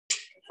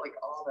like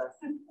all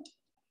the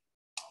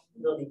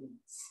buildings.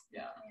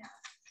 Yeah.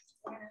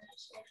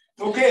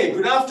 Okay,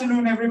 good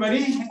afternoon,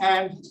 everybody,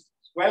 and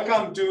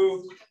welcome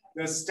to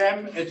the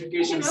STEM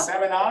Education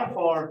Seminar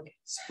for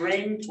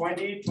Spring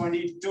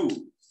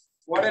 2022.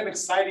 What an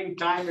exciting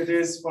time it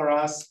is for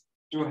us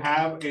to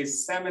have a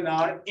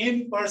seminar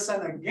in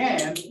person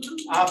again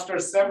after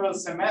several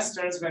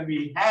semesters when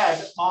we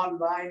had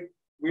online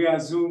via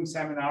Zoom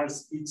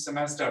seminars each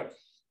semester.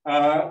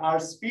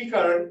 Our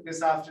speaker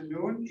this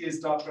afternoon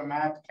is Dr.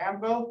 Matt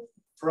Campbell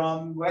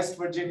from West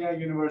Virginia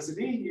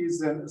University.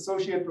 He's an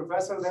associate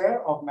professor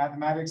there of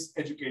mathematics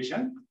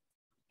education.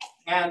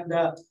 And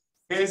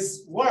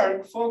his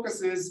work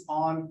focuses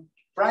on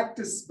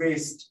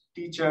practice-based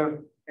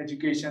teacher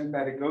education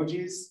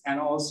pedagogies and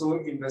also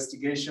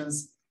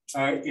investigations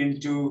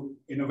into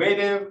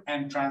innovative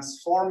and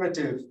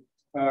transformative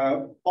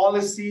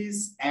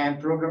policies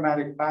and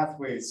programmatic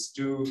pathways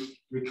to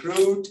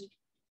recruit,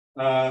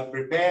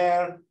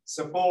 prepare,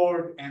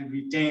 support, and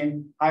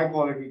retain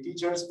high-quality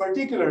teachers,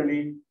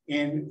 particularly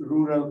in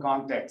rural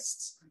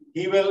contexts.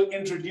 He will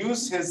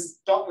introduce his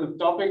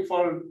topic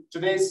for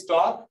today's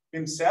talk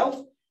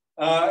himself,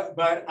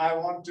 but I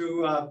want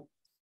to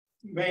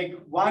make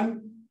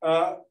one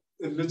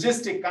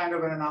logistic kind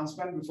of an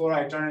announcement before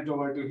I turn it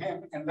over to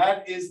him, and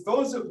that is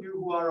those of you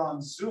who are on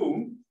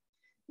Zoom,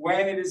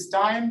 when it is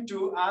time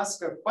to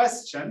ask a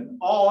question,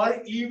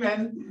 or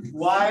even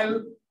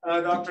while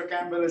Dr.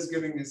 Campbell is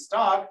giving his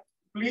talk,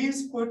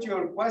 please put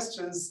your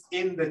questions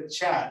in the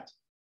chat.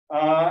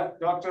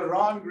 Dr.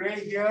 Ron Gray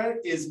here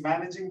is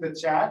managing the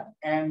chat,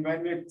 and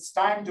when it's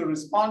time to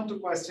respond to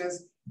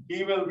questions,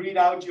 he will read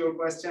out your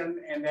question,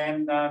 and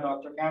then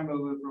Dr.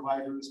 Campbell will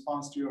provide a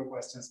response to your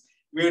questions.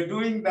 We're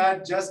doing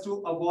that just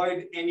to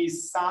avoid any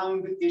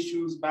sound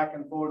issues back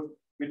and forth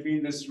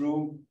between this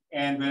room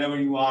and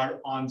wherever you are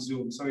on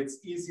Zoom. So it's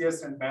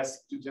easiest and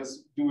best to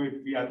just do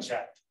it via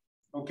chat,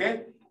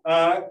 okay?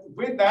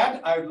 With that,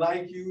 I'd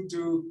like you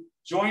to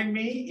join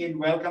me in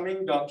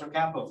welcoming Dr.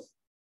 Campbell.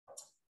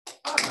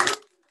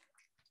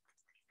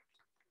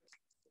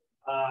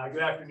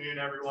 Good afternoon,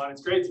 everyone.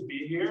 It's great to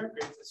be here.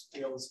 Great to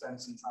be able to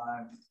spend some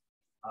time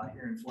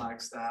here in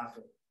Flagstaff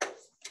and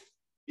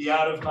be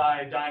out of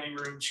my dining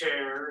room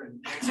chair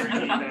and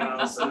answering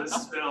emails. So this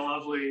has been a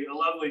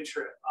lovely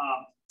trip.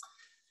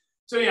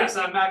 So yes,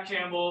 I'm Matt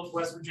Campbell of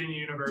West Virginia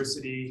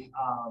University,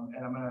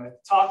 and I'm going to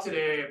talk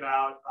today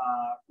about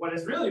what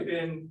has really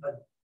been a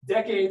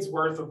decade's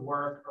worth of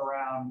work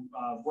around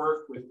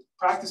work with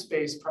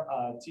practice-based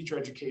teacher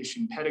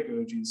education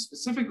pedagogies,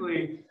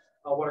 specifically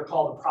what are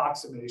called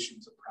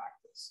approximations of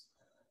practice.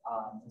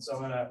 And so I'm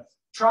going to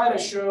try to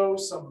show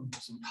some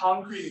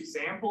concrete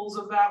examples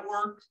of that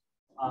work,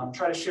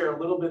 try to share a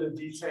little bit of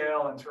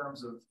detail in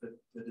terms of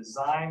the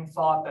design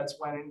thought that's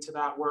went into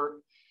that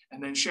work,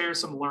 and then share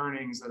some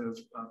learnings that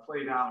have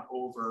played out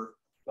over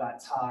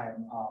that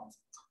time,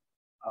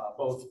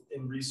 both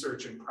in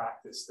research and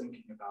practice,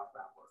 thinking about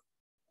that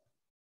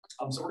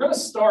work. So we're going to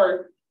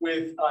start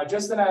with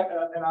just an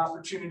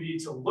opportunity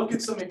to look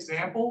at some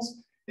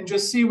examples and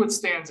just see what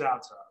stands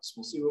out to us.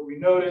 We'll see what we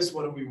notice,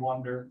 what do we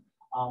wonder.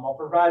 I'll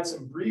provide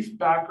some brief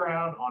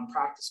background on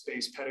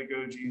practice-based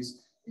pedagogies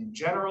in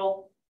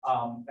general,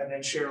 and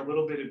then share a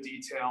little bit of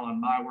detail on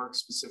my work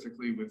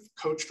specifically with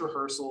coached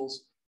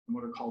rehearsals and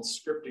what are called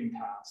scripting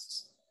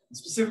tasks. And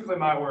specifically,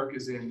 my work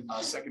is in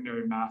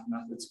secondary math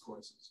methods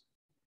courses.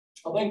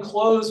 I'll then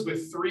close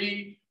with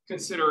three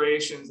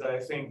considerations that I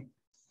think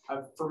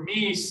have, for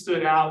me,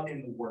 stood out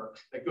in the work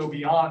that go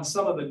beyond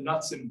some of the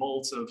nuts and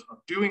bolts of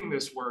doing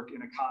this work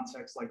in a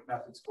context like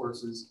methods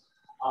courses.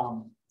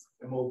 And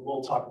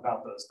we'll talk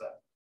about those then.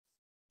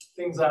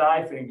 Things that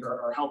I think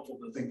are helpful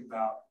to think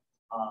about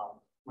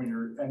when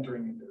you're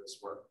entering into this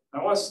work.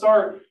 And I want to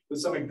start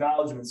with some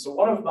acknowledgments. So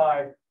one of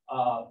my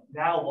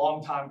now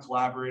longtime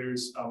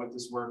collaborators with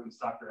this work is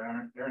Dr.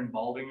 Aaron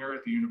Baldinger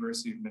at the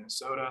University of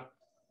Minnesota.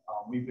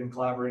 We've been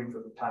collaborating for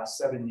the past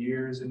 7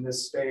 years in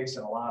this space,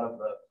 and a lot of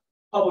the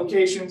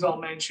publications I'll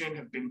mention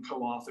have been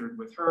co-authored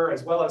with her,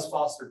 as well as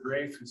Foster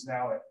Grafe, who's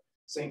now at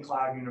St.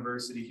 Cloud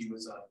University. He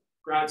was a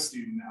grad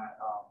student at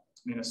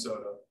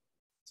Minnesota.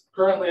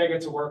 Currently, I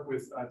get to work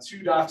with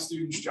two doc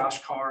students,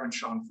 Josh Carr and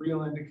Sean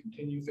Freeland, to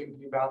continue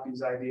thinking about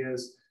these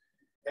ideas.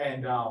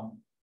 And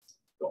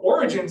the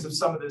origins of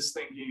some of this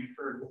thinking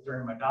occurred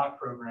during my doc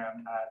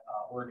program at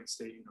Oregon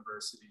State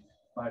University.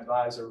 My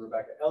advisor,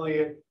 Rebecca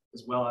Elliott,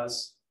 as well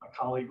as my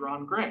colleague,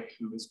 Ron Gray,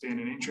 who has been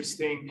an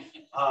interesting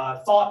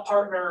thought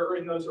partner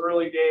in those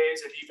early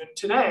days, and even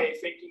today,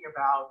 thinking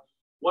about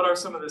what are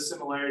some of the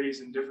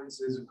similarities and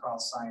differences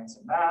across science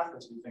and math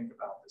as we think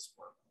about this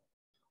work.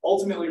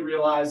 Ultimately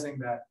realizing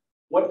that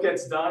what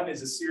gets done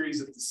is a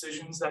series of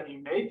decisions that you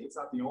make. It's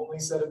not the only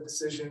set of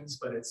decisions,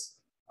 but it's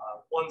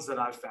ones that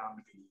I've found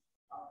to be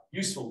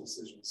useful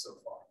decisions so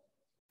far.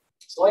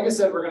 So like I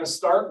said, we're going to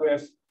start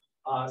with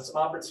some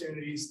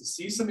opportunities to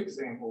see some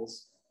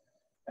examples.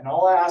 And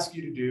all I ask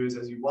you to do is,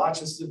 as you watch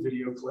this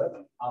video clip,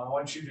 I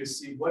want you to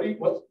see what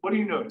do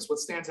you notice? What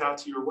stands out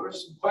to you, or what are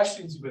some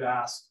questions you would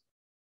ask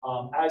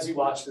as you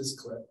watch this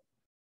clip?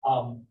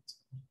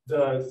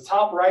 The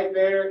top right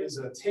there is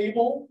a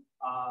table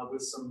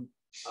with some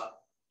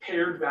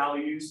paired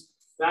values.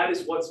 That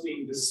is what's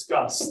being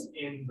discussed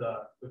in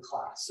the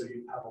class. So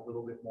you have a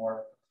little bit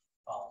more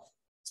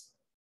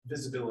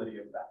visibility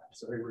of that.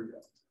 So here we go.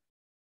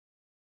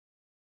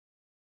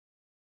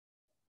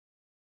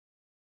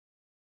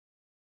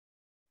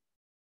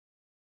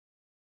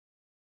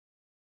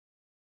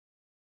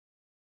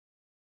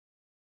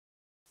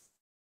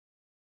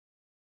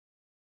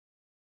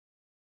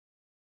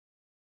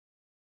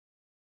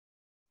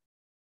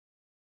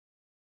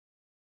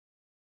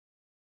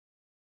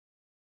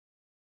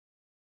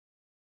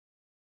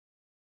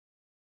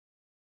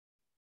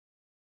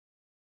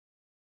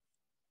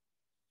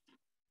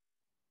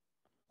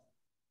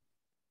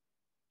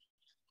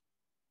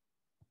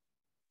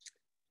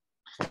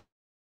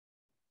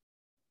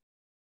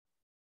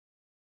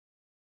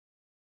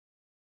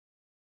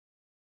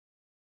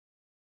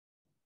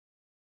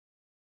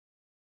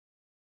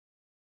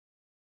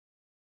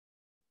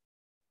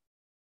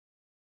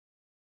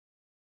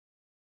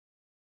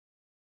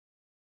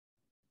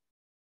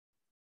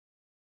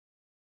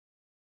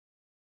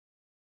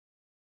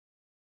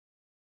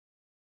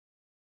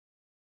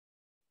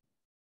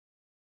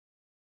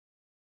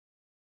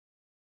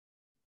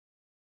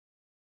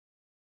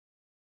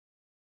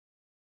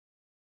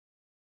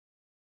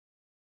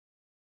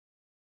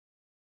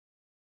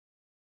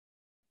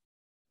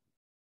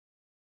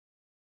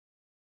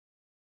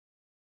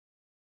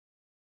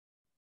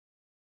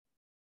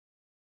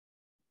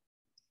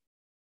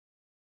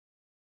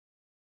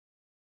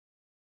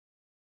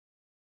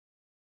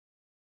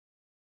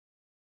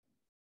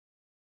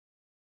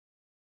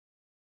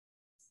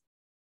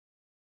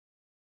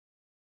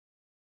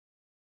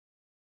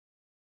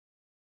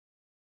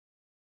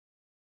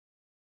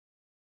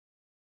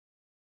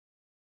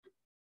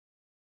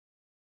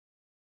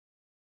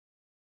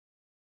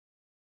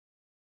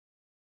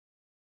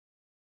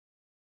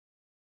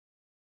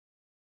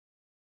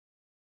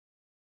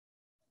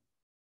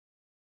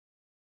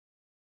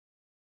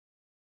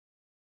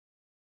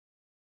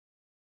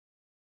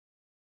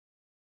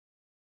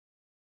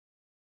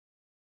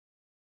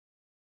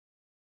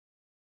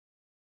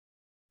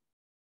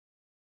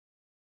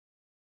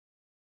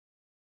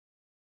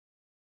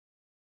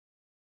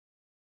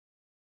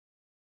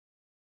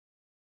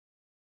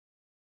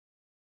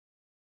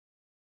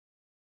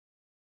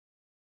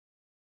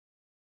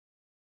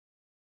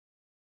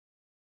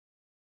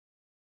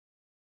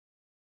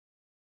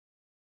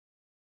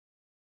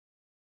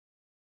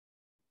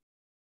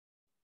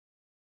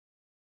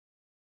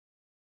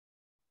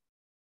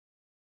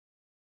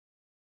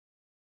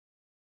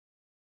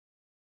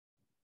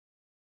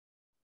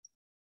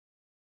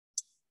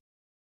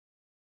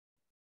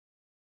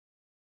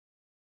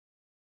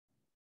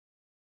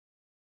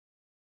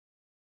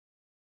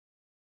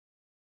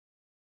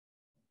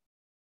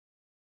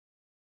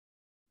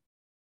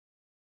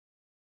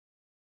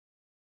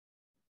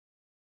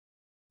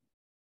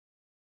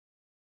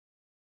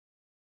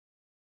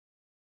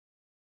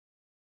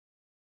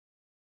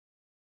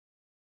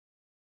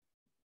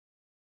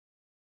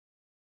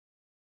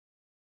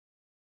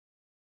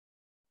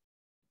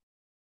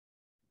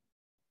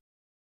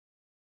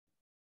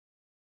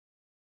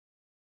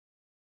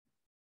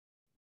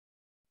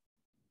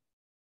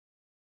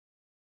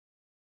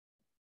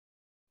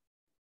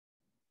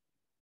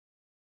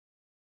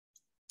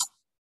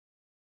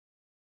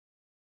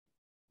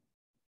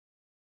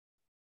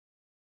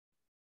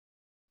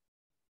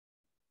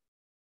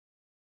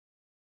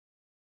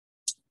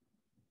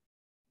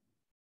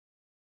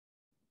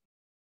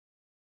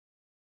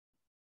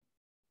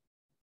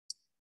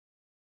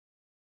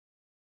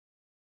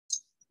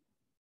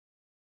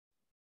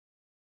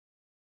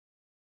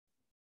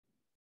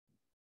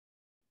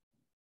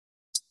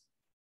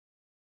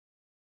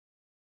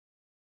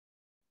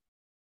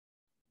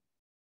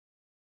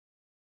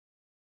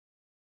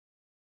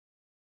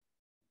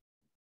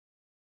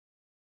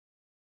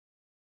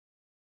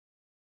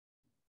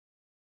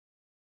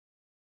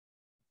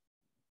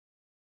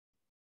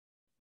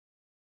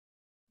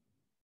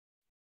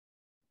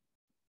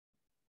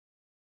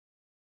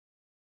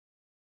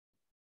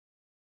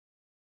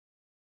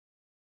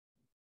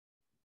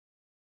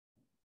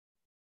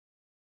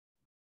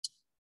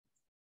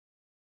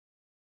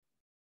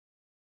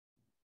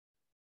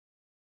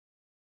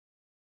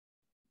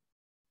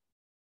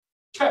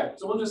 Okay,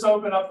 so we'll just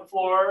open up the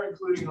floor,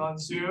 including on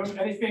Zoom.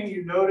 Anything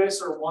you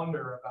notice or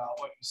wonder about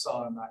what you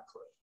saw in that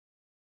clip?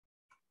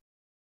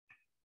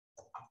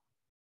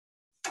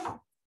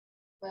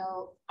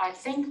 Well, I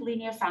think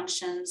linear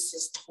functions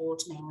is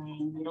taught mainly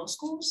in middle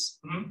schools.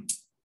 Mm-hmm.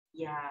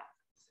 Yeah,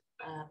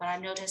 but I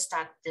noticed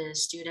that the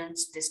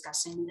students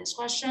discussing this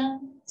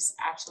question is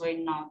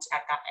absolutely not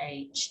at that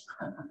age.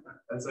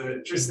 That's an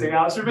interesting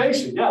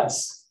observation,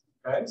 yes.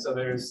 Okay, so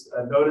there's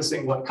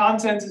noticing what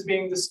content is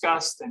being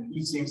discussed and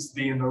who seems to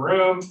be in the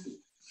room.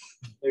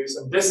 There's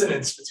some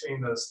dissonance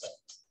between those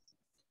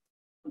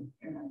things.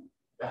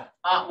 Yeah.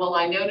 Well,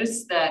 I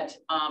noticed that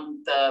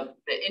the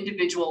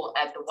individual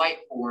at the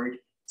whiteboard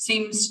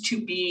seems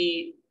to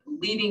be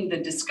leading the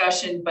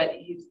discussion, but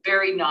he's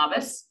very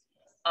novice,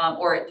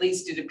 or at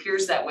least it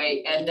appears that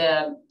way. And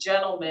the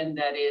gentleman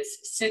that is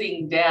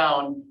sitting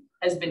down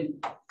has been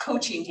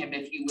coaching him,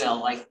 if you will,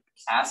 like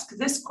ask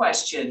this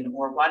question,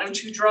 or why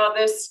don't you draw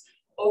this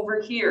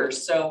over here?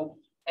 So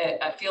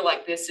I feel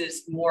like this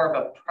is more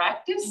of a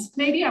practice,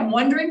 maybe. I'm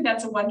wondering,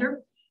 that's a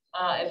wonder,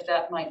 if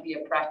that might be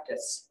a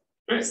practice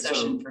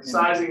session for him.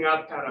 Sizing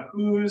up kind of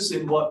who's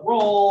in what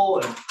role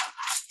and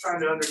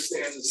trying to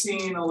understand the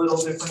scene a little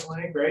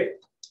differently, great.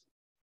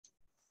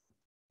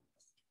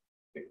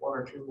 Pick one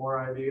or two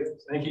more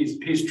ideas. I think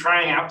he's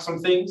trying out some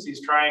things.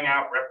 He's trying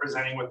out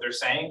representing what they're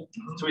saying.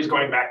 So he's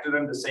going back to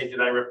them to say, did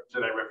I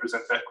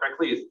represent that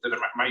correctly?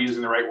 Am I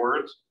using the right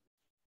words?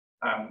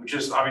 Which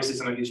is obviously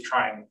something he's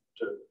trying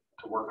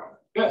to work on.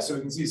 Yeah, so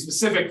we can see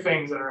specific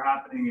things that are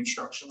happening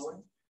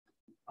instructionally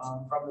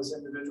from this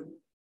individual.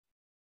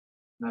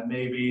 That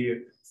may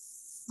be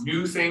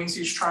new things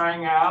he's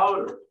trying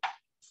out,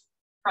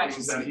 or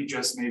things that he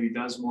just maybe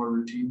does more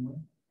routinely.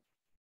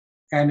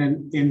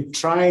 And in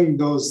trying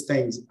those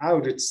things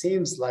out, it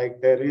seems like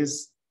there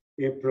is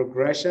a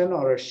progression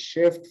or a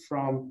shift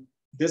from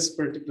this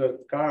particular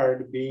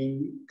card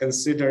being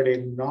considered a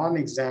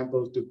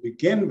non-example to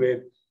begin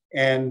with,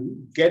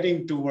 and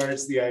getting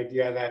towards the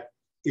idea that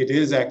it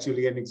is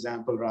actually an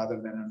example rather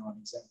than a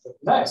non-example.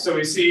 Nice. So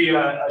we see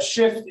a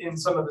shift in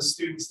some of the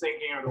students'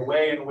 thinking, or the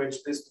way in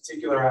which this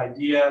particular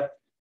idea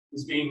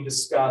is being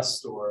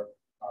discussed, or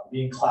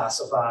being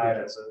classified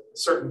as a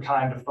certain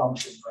kind of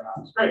function,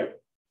 perhaps. Great.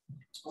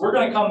 We're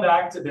going to come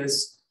back to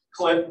this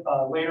clip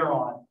later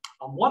on.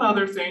 One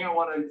other thing I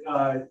want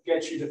to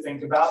get you to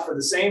think about, for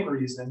the same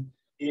reason,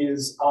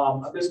 is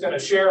I'm just going to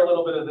share a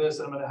little bit of this,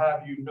 and I'm going to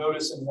have you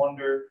notice and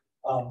wonder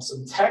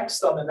some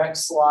text on the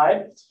next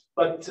slide.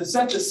 But to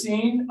set the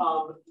scene,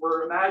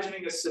 we're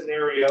imagining a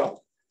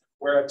scenario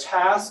where a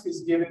task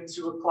is given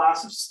to a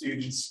class of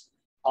students.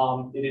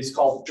 It is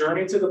called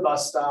Journey to the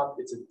Bus Stop.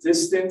 It's a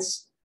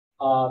distance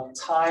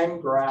time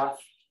graph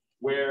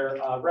where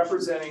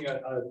representing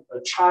a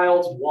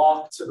child's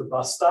walk to the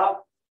bus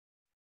stop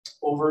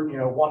over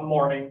one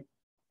morning.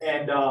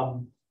 And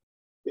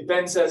it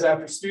then says,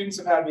 after students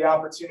have had the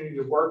opportunity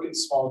to work in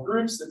small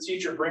groups, the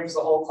teacher brings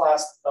the whole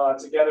class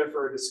together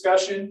for a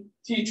discussion.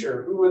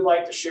 Teacher, who would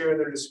like to share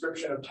their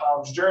description of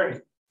Tom's journey?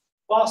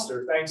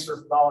 Foster, thanks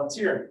for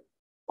volunteering.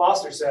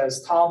 Foster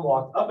says, Tom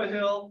walked up a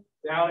hill,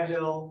 down a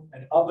hill,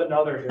 and up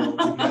another hill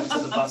to get to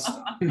the bus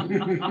stop.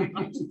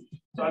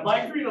 So I'd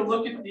like for you to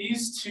look at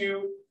these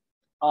two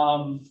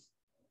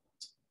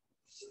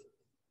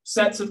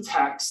sets of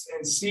text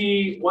and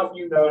see what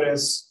you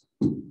notice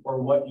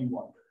or what you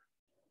wonder.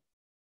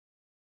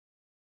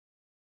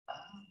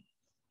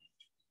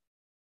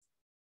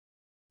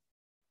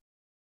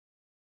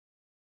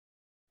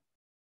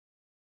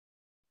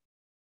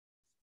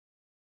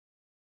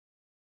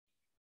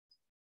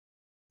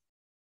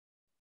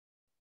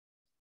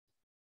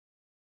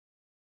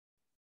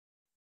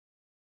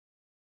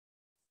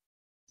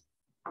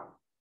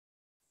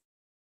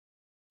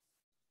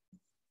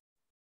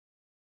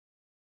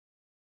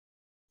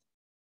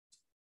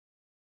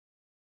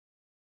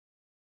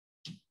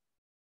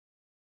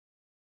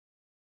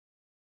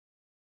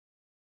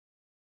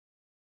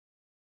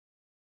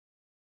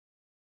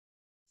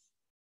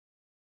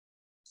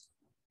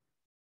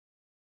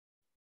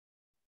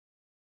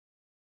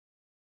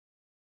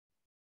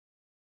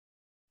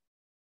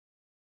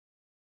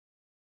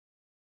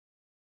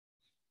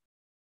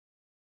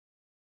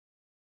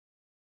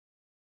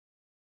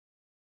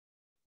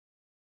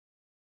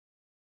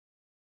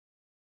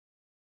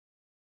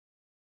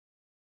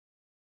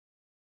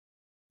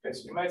 Okay,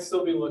 so you might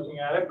still be looking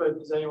at it, but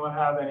does anyone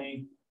have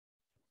any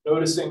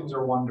noticings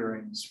or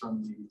wonderings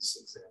from these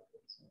examples?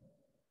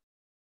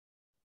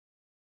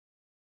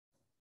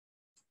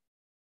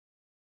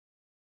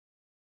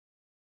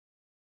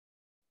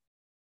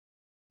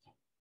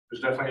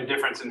 There's definitely a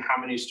difference in how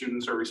many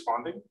students are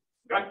responding.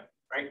 Okay,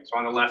 right? So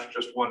on the left,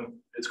 just one,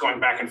 it's going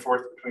back and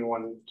forth between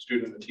one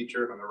student and the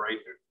teacher, and on the right,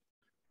 the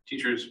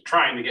teacher's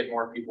trying to get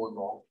more people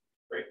involved.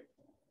 Great.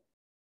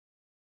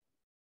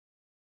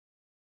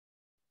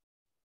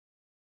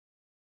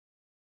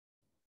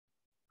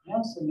 I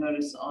also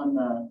notice on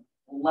the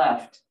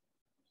left,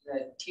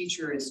 the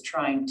teacher is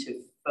trying to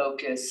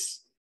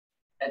focus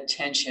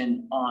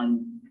attention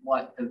on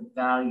what the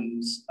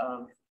values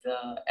of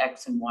the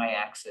X and Y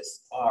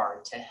axis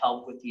are to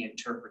help with the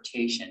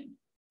interpretation.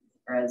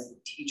 Whereas the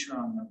teacher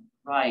on the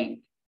right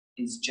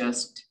is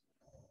just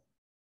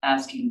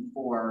asking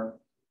for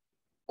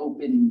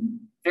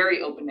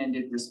very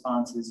open-ended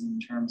responses in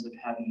terms of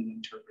how you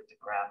interpret the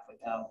graph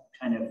without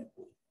kind of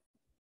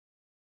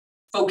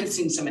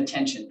focusing some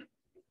attention.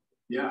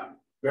 Yeah,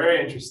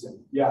 very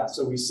interesting. Yeah,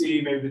 so we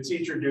see maybe the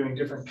teacher doing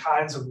different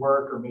kinds of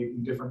work or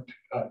making different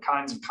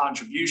kinds of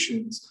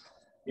contributions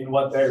in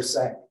what they're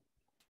saying.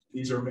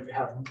 These are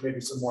have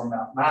maybe some more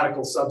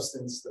mathematical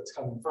substance that's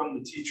coming from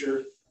the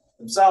teacher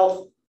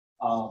themselves,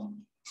 and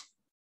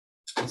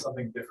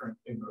something different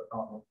in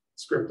on the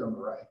script on the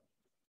right.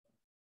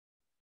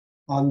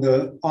 On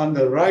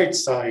the right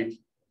side,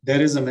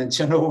 there is a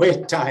mention of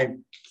wait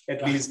time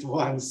at least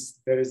once.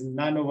 There is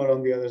none over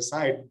on the other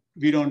side.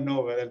 We don't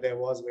know whether there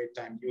was wait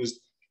time used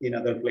in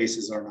other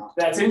places or not.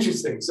 That's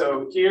interesting.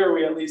 So here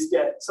we at least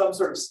get some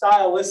sort of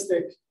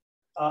stylistic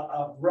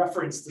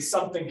reference to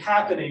something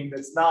happening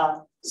that's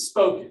not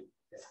spoken,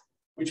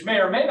 which may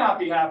or may not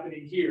be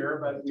happening here,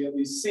 but we at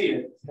least see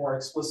it more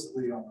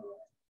explicitly on the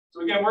right.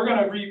 So again, we're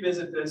going to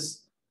revisit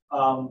this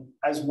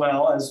as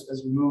well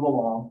as we move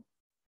along.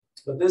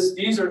 But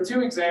these are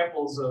two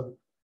examples of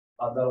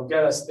that'll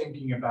get us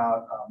thinking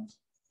about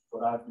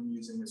what I've been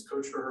using as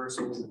coach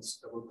rehearsals and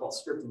what we call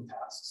scripting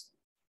tasks.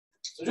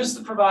 So just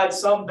to provide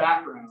some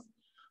background,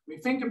 when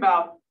we think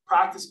about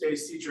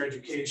practice-based teacher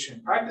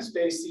education.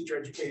 Practice-based teacher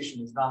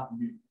education is not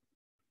new.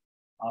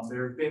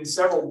 There have been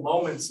several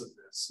moments of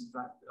this, in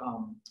fact,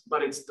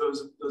 but it's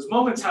those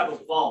moments have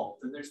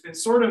evolved, and there's been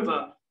sort of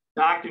a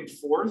back and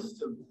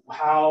forth of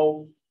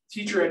how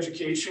teacher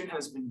education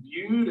has been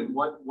viewed and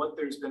what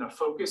there's been a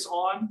focus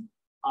on.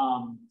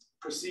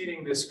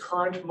 Preceding this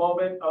current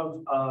moment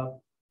of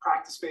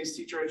practice-based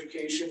teacher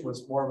education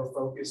was more of a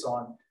focus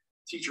on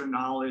teacher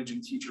knowledge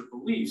and teacher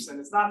beliefs. And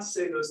it's not to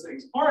say those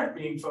things aren't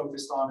being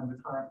focused on in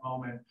the current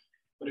moment,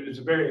 but it was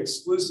a very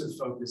exclusive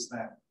focus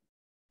then.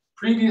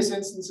 Previous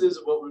instances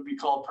of what would be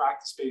called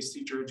practice-based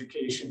teacher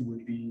education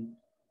would be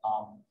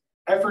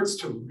efforts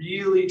to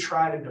really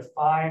try to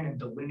define and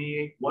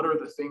delineate what are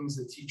the things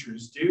that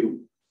teachers do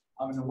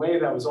in a way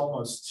that was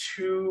almost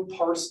too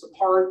parsed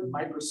apart and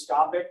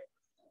microscopic.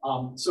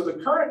 So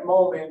the current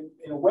moment,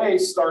 in a way,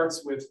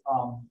 starts with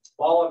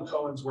Ball and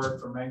Cohen's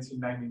work from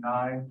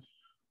 1999,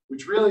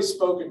 which really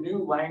spoke a new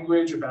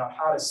language about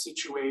how to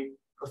situate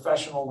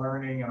professional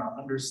learning and our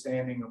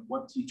understanding of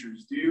what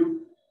teachers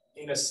do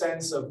in a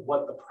sense of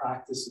what the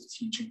practice of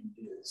teaching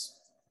is.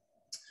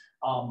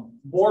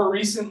 More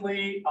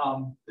recently,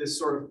 this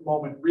sort of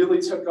moment really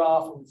took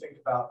off when we think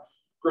about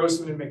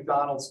Grossman and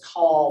McDonald's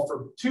call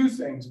for two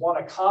things. One,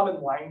 a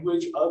common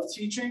language of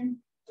teaching,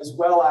 as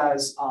well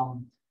as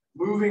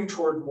moving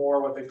toward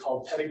more what they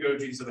call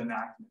pedagogies of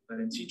enactment. That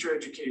in teacher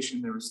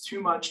education, there was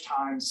too much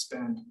time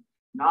spent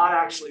not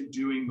actually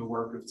doing the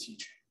work of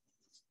teaching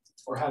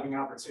or having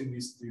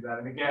opportunities to do that.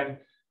 And again,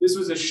 this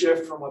was a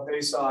shift from what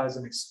they saw as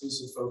an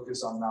exclusive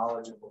focus on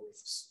knowledge and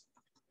beliefs.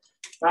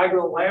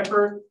 Magdalene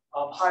Lampert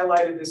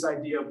highlighted this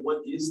idea of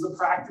what is the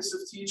practice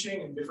of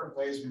teaching and different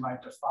ways we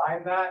might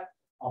define that.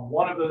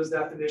 One of those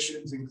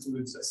definitions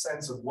includes a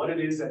sense of what it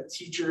is that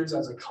teachers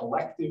as a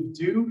collective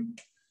do.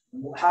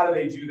 How do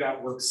they do that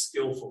work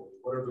skillfully?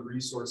 What are the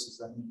resources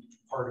that need to be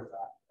part of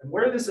that? And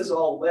where this has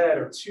all led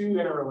are two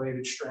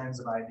interrelated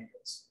strands of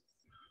ideas.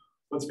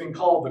 What's been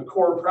called the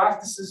core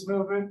practices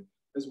movement,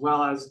 as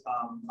well as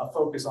a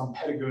focus on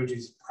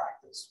pedagogies of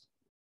practice.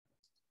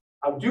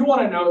 I do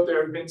want to note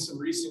there have been some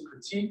recent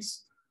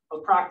critiques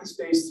of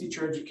practice-based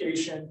teacher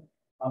education,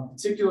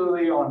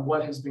 particularly on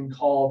what has been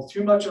called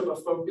too much of a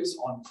focus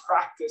on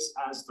practice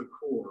as the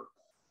core,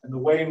 and the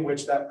way in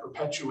which that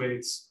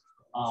perpetuates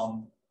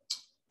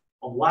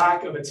a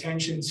lack of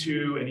attention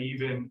to and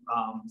even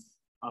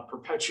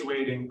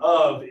perpetuating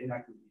of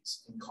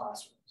inequities in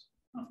classrooms.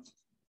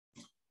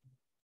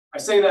 I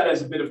say that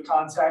as a bit of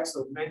context.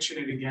 I'll mention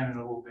it again in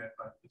a little bit,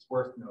 but it's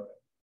worth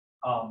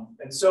noting.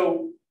 And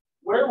so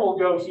where we'll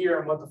go here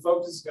and what the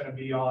focus is going to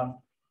be on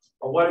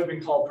are what have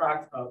been called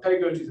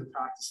pedagogies of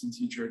practice in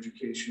teacher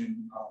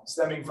education,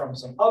 stemming from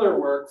some other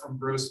work from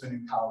Grossman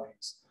and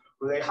colleagues,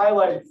 where they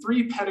highlighted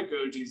three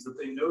pedagogies that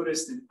they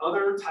noticed in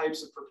other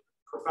types of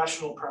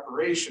professional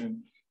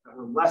preparation that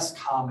were less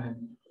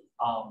common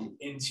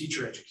in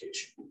teacher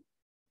education,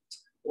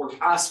 or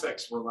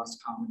aspects were less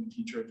common in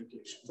teacher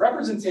education.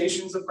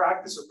 Representations of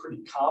practice are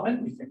pretty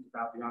common. We think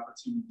about the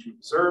opportunity to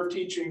observe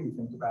teaching. We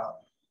think about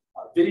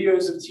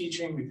videos of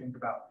teaching. We think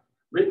about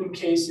written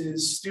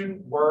cases,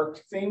 student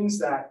work, things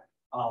that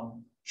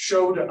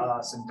show to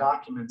us and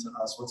document to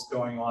us what's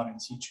going on in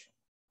teaching.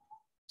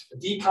 The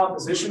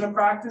decomposition of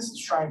practice is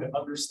trying to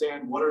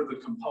understand what are the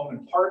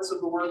component parts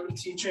of the work of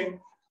teaching.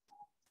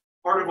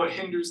 Part of what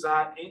hinders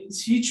that in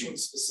teaching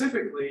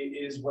specifically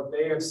is what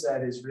they have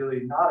said is really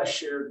not a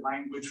shared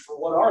language for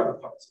what are the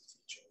parts of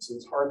teaching. So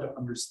it's hard to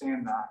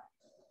understand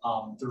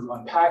that through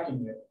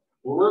unpacking it.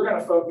 What we're going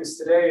to focus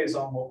today is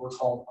on what we're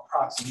called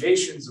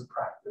approximations of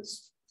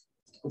practice,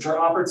 which are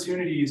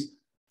opportunities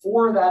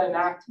for that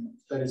enactment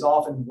that is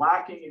often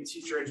lacking in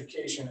teacher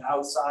education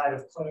outside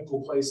of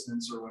clinical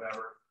placements or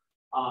whatever,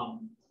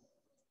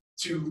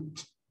 to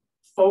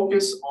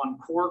focus on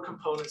core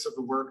components of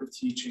the work of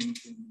teaching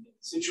in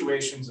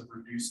situations of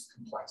reduced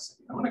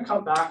complexity. I'm going to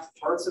come back to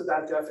parts of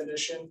that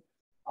definition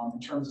in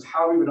terms of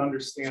how we would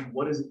understand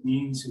what does it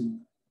mean to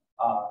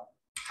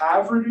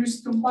have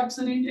reduced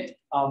complexity,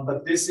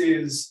 but this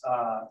is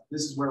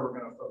where we're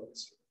going to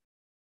focus.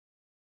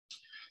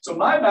 So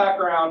my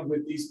background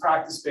with these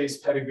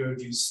practice-based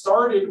pedagogies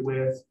started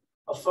with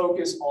a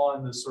focus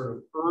on the sort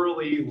of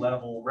early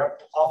level,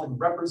 often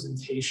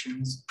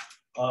representations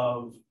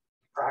of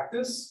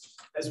practice,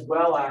 as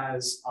well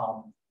as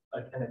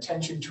an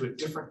attention to a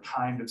different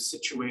kind of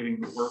situating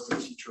the work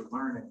of teacher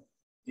learning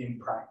in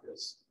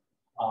practice.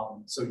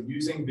 So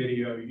using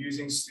video,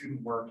 using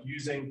student work,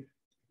 using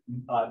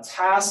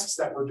tasks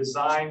that were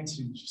designed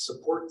to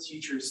support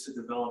teachers to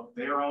develop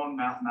their own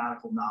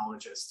mathematical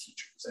knowledge as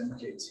teachers,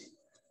 MKT,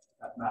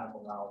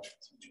 mathematical knowledge for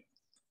teaching.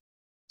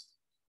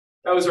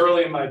 That was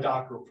early in my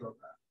doctoral program.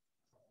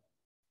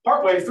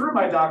 Partway through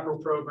my doctoral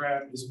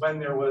program is when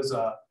there was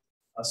a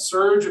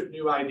surge of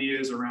new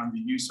ideas around the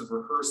use of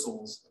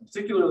rehearsals,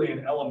 particularly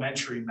in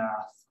elementary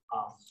math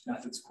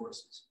methods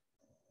courses.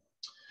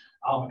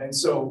 And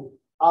so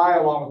I,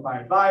 along with my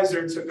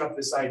advisor, took up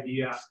this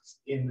idea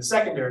in the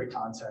secondary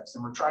context,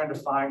 and we're trying to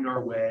find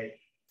our way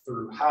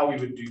through how we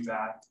would do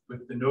that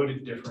with the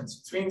noted difference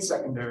between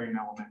secondary and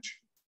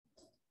elementary.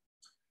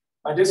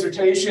 My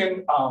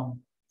dissertation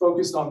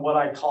focused on what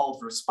I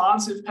called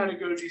responsive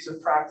pedagogies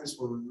of practice,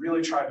 where we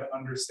really tried to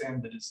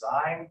understand the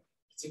design,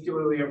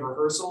 particularly of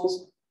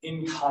rehearsals,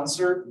 in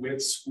concert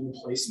with school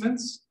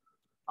placements.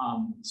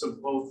 So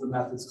both the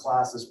methods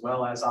class as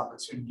well as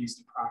opportunities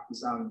to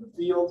practice out in the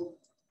field.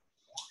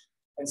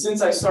 And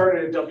since I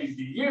started at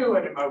WVU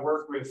and in my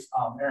work with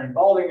Aaron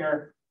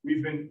Baldinger,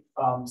 we've been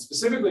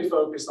specifically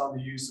focused on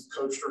the use of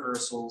coached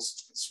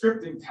rehearsals and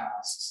scripting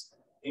tasks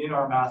in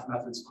our math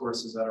methods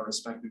courses at our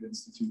respective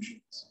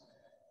institutions.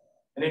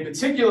 And in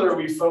particular,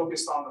 we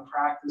focused on the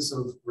practice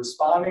of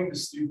responding to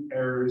student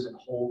errors in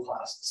whole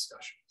class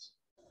discussions.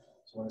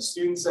 So when a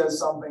student says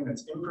something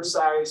that's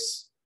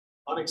imprecise,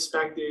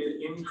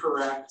 unexpected,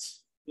 incorrect,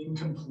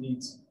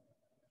 incomplete,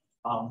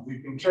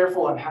 we've been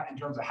careful in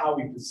terms of how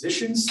we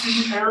position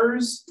student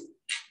errors.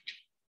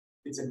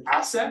 It's an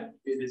asset.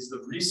 It is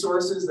the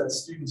resources that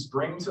students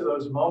bring to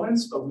those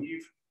moments, but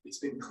it's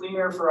been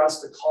cleaner for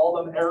us to call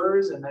them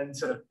errors and then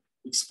to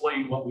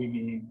explain what we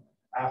mean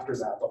after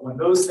that. But when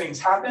those things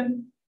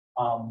happen,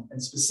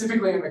 and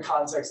specifically in the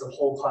context of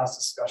whole class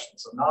discussion,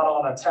 so not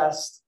on a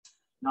test,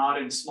 not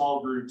in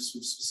small groups,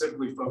 we've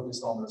specifically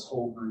focused on those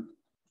whole group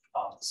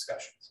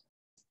discussions.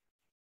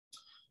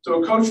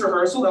 So a coached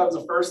rehearsal, that was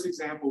the first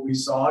example we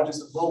saw,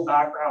 just a little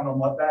background on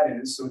what that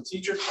is. So a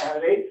teacher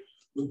candidate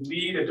would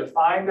lead a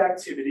defined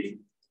activity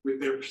with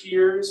their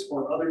peers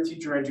or other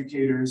teacher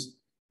educators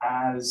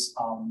as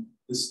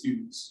the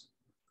students.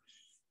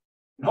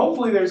 And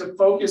hopefully there's a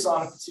focus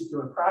on a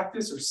particular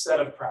practice or set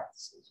of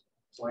practices.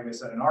 So like I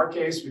said, in our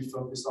case, we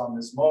focused on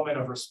this moment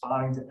of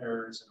responding to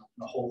errors in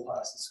the whole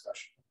class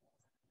discussion.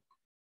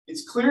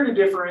 It's clear to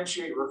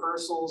differentiate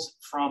rehearsals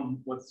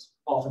from what's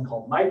often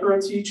called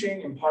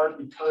micro-teaching, in part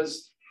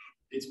because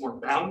it's more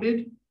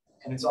bounded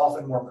and it's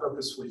often more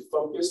purposefully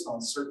focused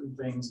on certain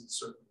things in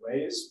certain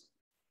ways.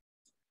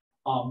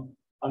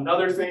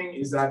 Another thing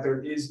is that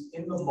there is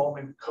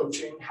in-the-moment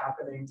coaching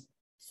happening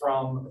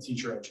from a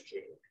teacher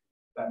educator.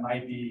 That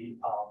might be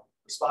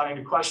responding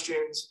to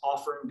questions,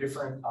 offering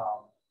different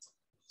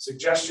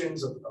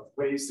suggestions of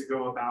ways to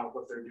go about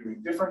what they're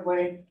doing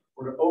differently,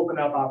 or to open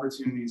up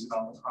opportunities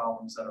about the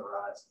problems that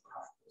arise in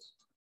practice.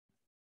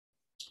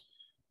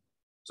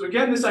 So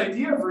again, this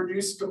idea of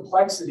reduced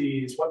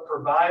complexity is what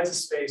provides a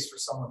space for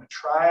someone to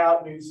try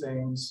out new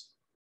things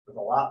with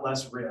a lot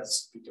less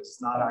risk because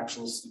it's not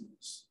actual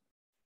students,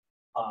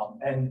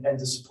 and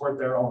to support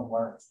their own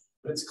learning.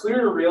 But it's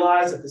clear to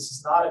realize that this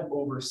is not an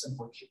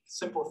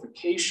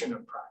oversimplification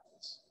of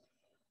practice.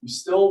 You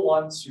still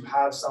want to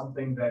have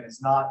something that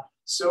is not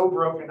so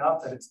broken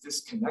up that it's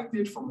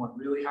disconnected from what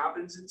really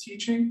happens in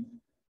teaching,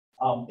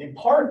 in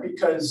part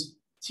because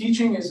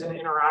teaching is an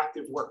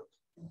interactive work,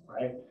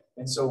 right?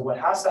 And so what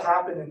has to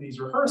happen in these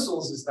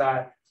rehearsals is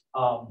that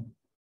a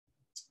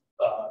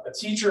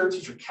teacher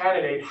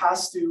candidate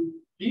has to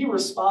be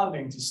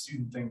responding to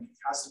student thinking,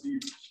 has to be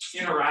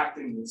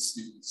interacting with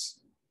students,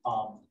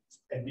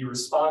 and be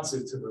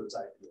responsive to those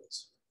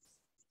ideas.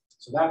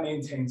 So that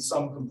maintains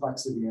some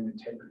complexity and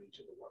integrity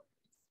to the work.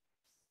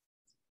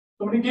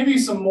 I'm going to give you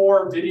some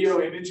more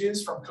video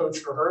images from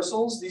coached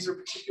rehearsals. These are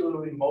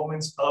particularly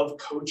moments of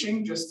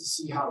coaching, just to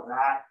see how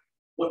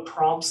what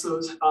prompts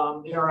those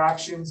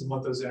interactions and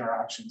what those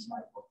interactions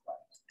might look like.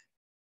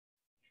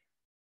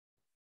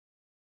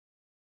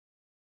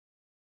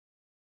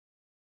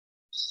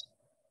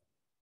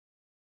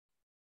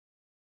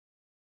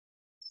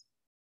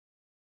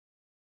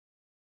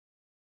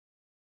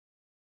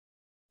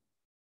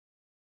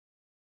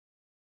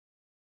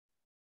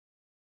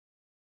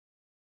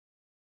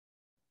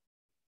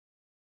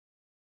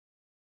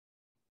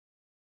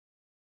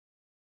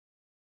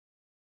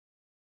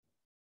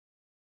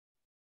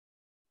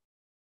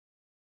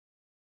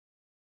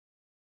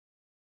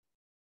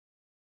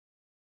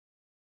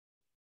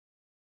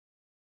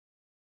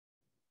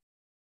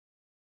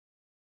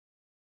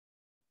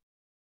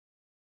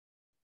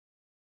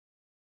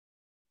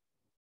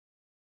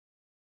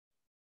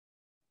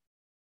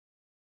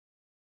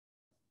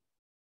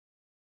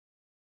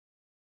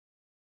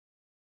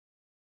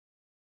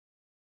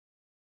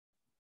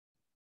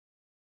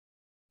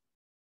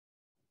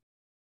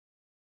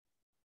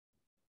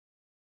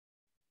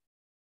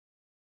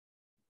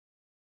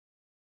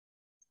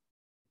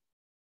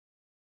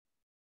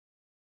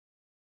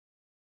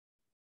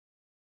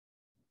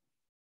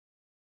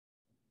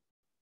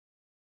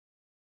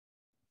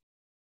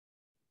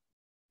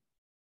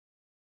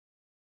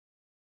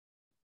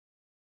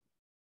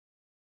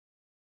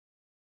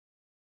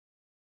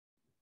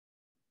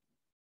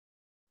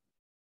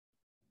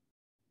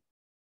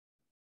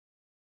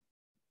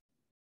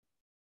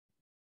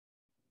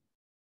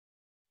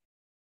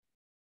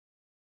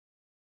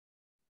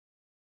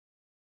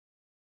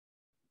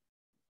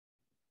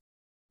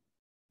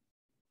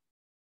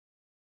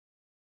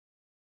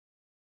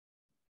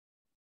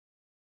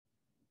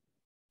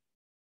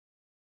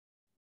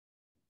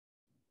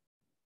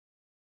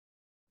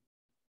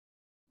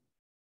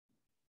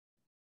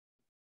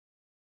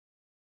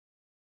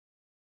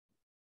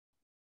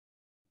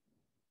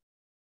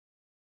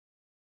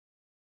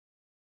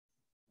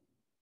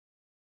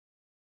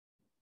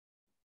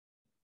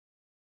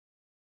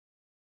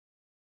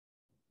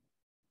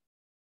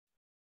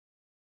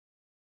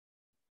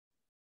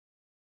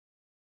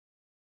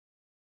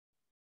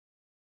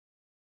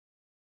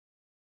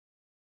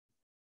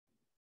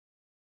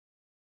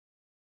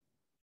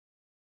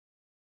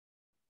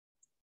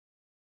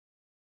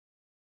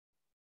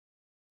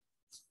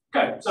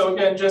 Okay, so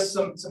again, just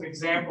some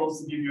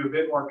examples to give you a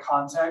bit more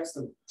context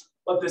of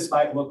what this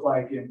might look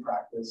like in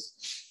practice.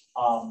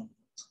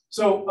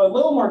 So a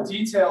little more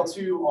detail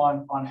too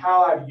on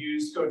how I've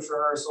used coach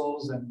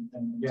rehearsals and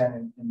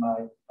again in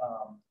my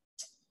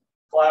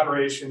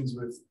collaborations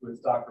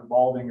with Dr.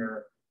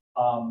 Baldinger.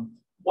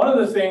 One of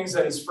the things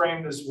that has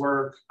framed this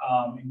work,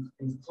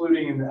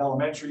 including in the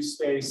elementary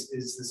space,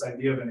 is this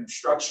idea of an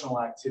instructional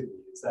activity.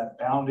 It's that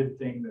bounded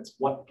thing that's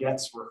what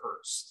gets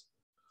rehearsed.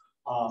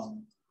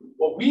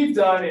 What we've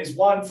done is,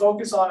 one,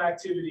 focus on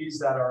activities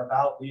that are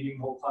about leading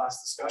whole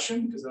class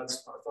discussion, because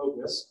that's our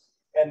focus.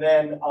 And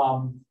then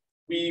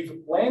we've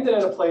landed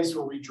at a place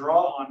where we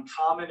draw on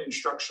common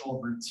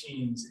instructional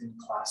routines in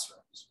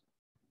classrooms,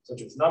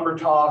 such as number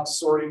talks,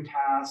 sorting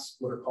tasks,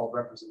 what are called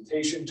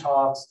representation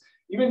talks,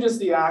 even just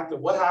the act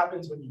of what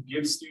happens when you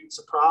give students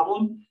a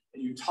problem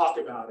and you talk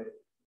about it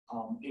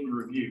in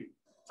review.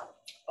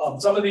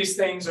 Some of these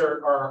things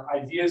are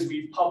ideas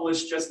we've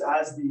published just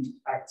as the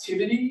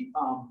activity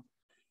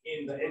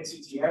in the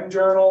NCTM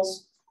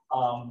journals.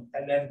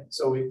 And then,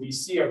 so we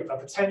see a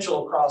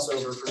potential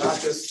crossover for not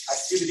just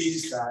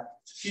activities that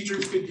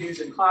teachers could use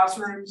in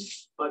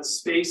classrooms, but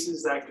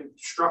spaces that could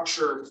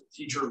structure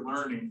teacher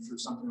learning through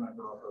something like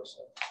a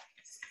rehearsal.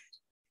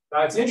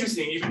 Now, it's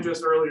interesting, even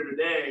just earlier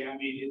today, I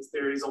mean,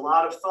 there is a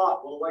lot of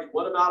thought, well, like,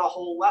 what about a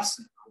whole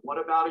lesson? What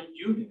about a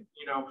unit?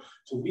 You know,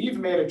 so we've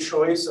made a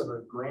choice of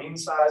a grain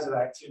size of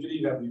activity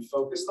that we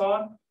focused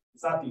on.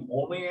 It's not the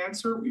only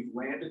answer. We've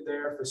landed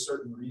there for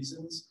certain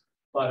reasons,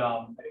 but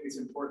I think it's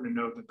important to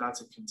note that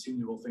that's a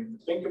continual thing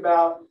to think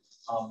about.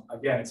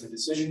 Again, it's a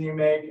decision you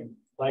make, and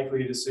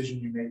likely a decision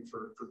you make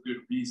for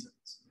good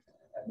reasons.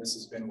 And this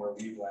has been where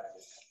we've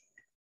landed.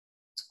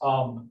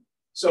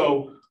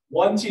 So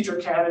one teacher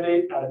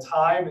candidate at a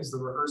time is the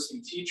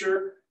rehearsing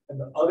teacher, and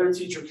the other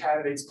teacher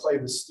candidates play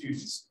the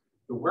students.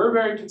 But we're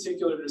very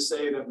particular to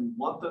say that we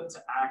want them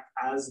to act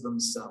as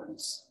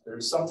themselves.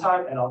 There's some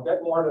time, and I'll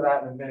get more to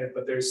that in a minute,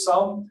 but there's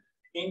some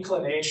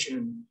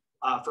inclination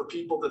for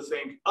people to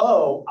think,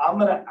 oh, I'm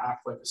gonna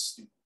act like a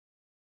student.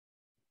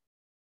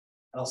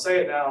 And I'll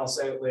say it now, I'll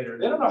say it later.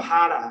 They don't know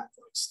how to act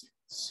like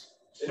students.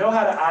 They know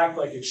how to act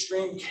like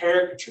extreme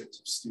caricatures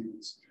of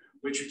students,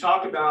 which we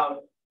talk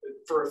about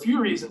for a few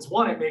reasons.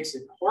 One, it makes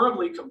it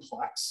horribly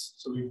complex.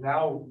 So we've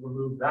now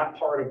removed that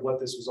part of what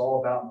this was all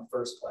about in the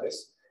first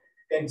place.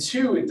 And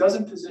two, it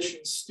doesn't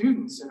position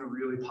students in a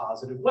really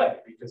positive way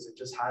because it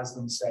just has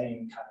them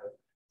saying kind of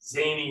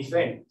zany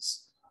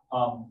things.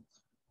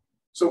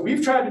 So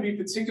we've tried to be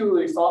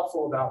particularly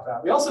thoughtful about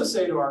that. We also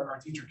say to our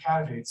teacher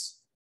candidates,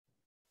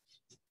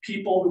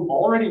 people who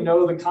already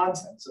know the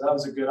content. So that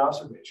was a good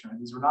observation. Right?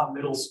 These were not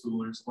middle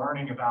schoolers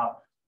learning about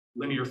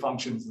linear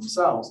functions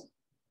themselves.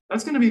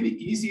 That's going to be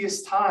the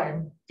easiest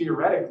time,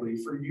 theoretically,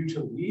 for you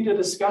to lead a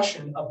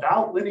discussion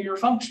about linear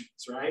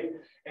functions, right?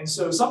 And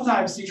so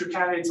sometimes teacher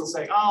candidates will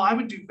say, oh, I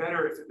would do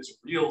better if it was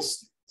real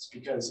students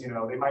because, you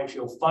know, they might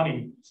feel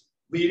funny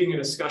leading a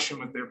discussion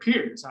with their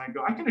peers. And I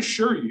go, I can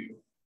assure you,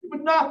 it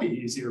would not be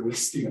easier with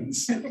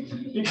students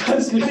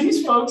because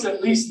these folks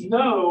at least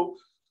know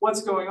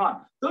what's going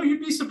on. Though you'd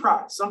be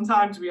surprised.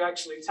 Sometimes we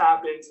actually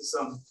tap into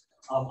some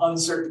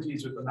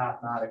uncertainties with the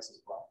mathematics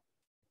as well.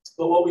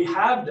 But what we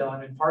have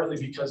done, and partly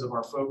because of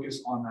our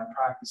focus on that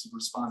practice of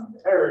responding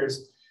to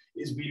errors,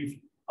 is we've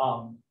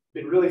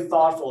been really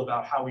thoughtful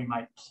about how we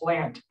might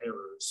plant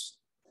errors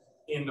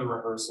in the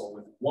rehearsal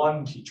with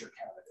one teacher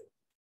candidate.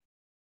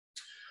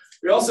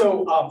 We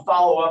also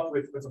follow up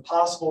with a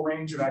possible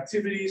range of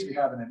activities. We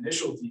have an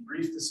initial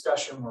debrief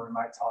discussion where we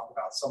might talk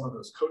about some of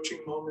those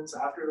coaching moments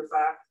after the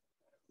fact.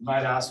 We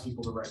might ask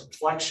people to write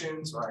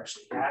reflections or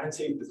actually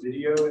annotate the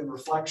video in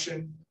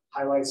reflection,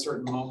 highlight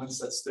certain moments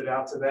that stood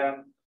out to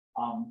them.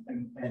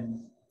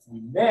 And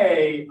we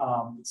may,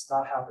 it's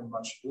not happened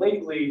much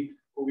lately,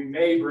 but we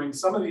may bring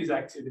some of these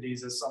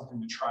activities as something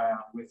to try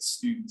out with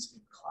students in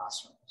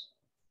classrooms.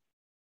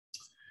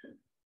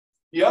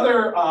 The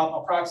other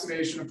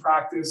approximation of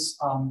practice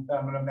that I'm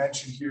going to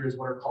mention here is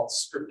what are called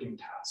scripting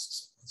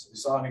tasks. So we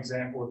saw an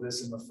example of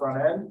this in the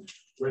front end,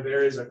 where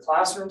there is a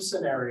classroom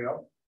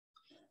scenario,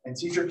 and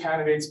teacher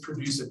candidates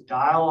produce a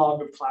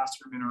dialogue of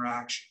classroom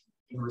interaction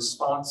in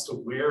response to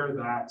where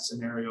that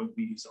scenario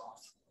leaves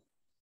off.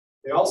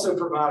 They also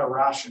provide a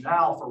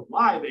rationale for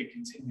why they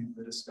continued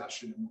the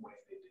discussion in the way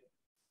they did.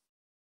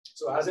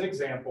 So as an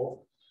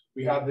example,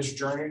 we have this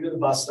journey to the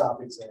bus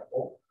stop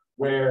example,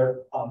 where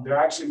there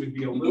actually would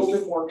be a little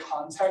bit more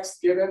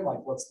context given,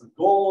 like what's the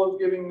goal of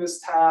giving this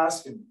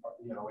task, and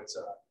you know, it's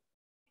a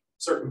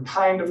certain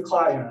kind of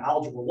class, you know,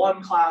 Algebra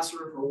 1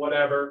 classroom or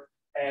whatever,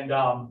 and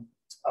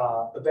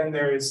but then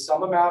there is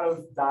some amount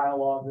of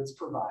dialogue that's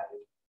provided.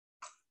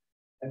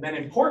 And then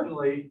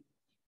importantly,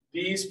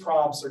 these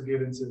prompts are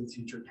given to the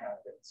teacher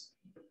candidates.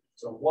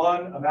 So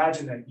one,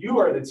 imagine that you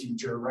are the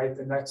teacher, write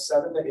the next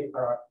 7 to 8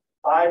 or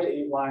 5 to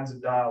 8 lines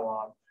of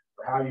dialogue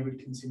for how you would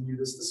continue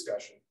this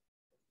discussion.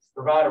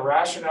 Provide a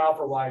rationale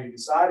for why you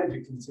decided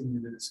to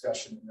continue the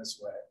discussion in this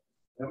way.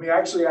 Then we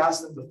actually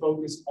ask them to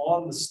focus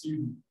on the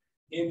student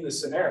in the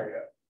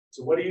scenario.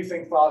 So what do you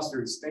think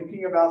Foster is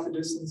thinking about the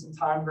distance and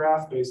time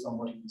graph based on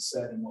what he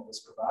said and what was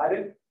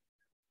provided,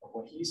 or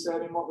what he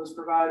said and what was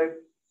provided?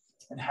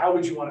 And how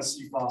would you want to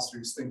see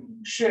Foster's thinking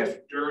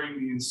shift during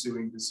the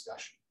ensuing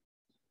discussion?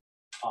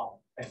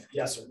 And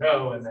yes or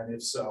no, and then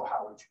if so,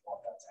 how would you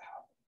want that to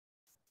happen?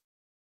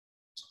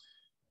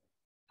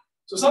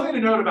 So something to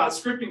note about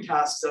scripting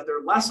tasks is that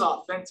they're less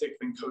authentic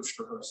than coached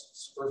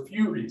rehearsals for a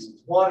few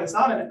reasons. One, it's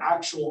not an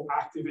actual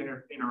active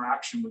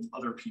interaction with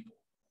other people.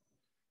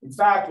 In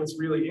fact, what's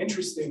really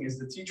interesting is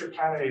the teacher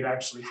candidate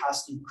actually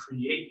has to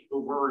create the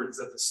words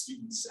that the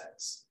student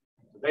says.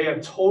 They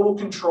have total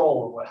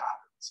control of what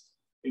happens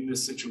in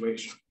this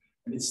situation.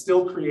 And it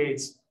still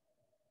creates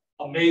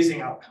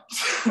amazing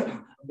outcomes,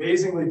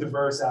 amazingly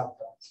diverse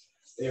outcomes.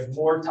 They have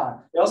more time.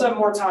 They also have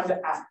more time to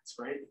act,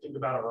 right? You think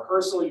about a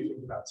rehearsal, you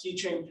think about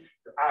teaching,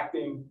 you're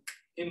acting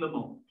in the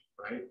moment,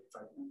 right?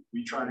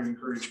 We try to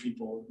encourage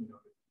people,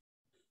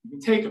 you can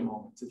take a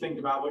moment to think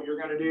about what you're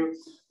going to do.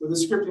 With a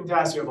scripting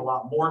task, you have a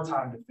lot more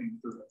time to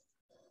think through it.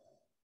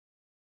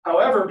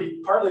 However,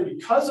 partly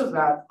because of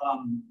that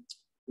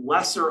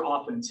lesser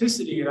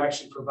authenticity, it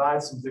actually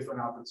provides some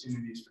different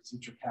opportunities for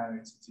teacher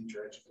candidates and teacher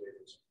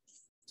educators.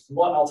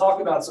 I'll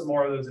talk about some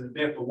more of those in a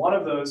bit, but one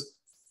of those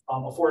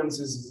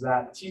affordances is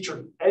that a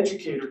teacher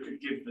educator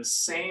could give the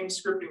same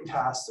scripting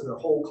task to their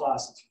whole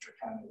class of teacher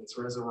candidates,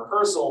 whereas a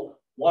rehearsal,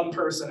 one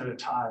person at a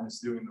time is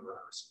doing the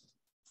rehearsal.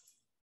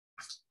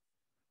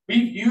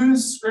 We've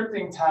used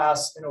scripting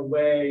tasks in a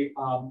way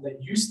that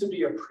used to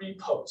be a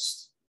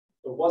pre-post.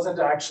 It wasn't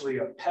actually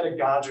a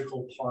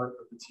pedagogical part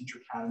of the teacher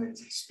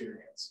candidate's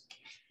experience.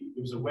 It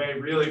was a way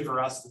really for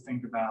us to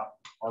think about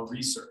our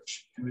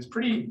research. It was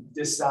pretty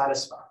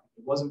dissatisfying.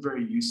 It wasn't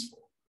very useful.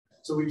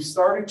 So we've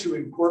started to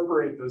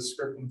incorporate those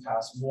scripting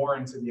tasks more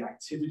into the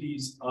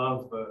activities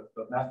of the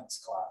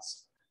methods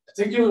class,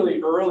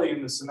 particularly early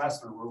in the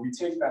semester, where we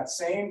take that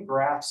same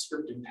graph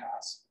scripting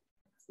task,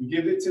 we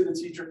give it to the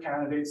teacher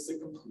candidates to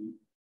complete,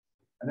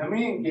 and then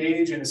we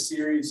engage in a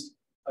series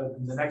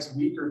in the next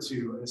week or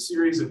two, a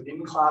series of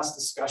in-class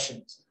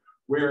discussions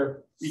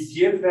where we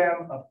give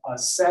them a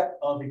set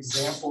of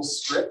example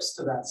scripts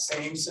to that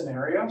same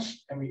scenario,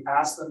 and we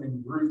ask them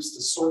in groups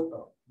to sort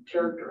them and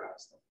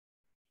characterize them.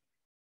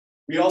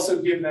 We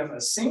also give them a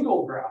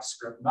single graph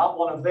script, not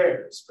one of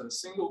theirs, but a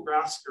single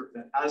graph script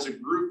that as a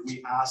group,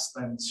 we ask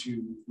them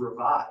to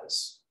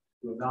revise,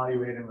 to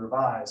evaluate and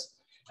revise.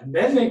 And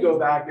then they go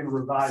back and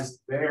revise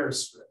their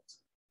script.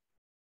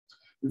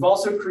 We've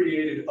also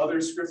created other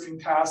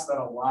scripting tasks that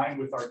align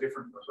with our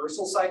different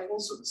rehearsal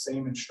cycles. So the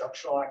same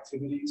instructional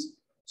activities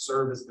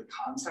serve as the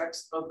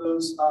context of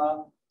those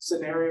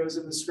scenarios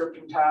in the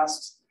scripting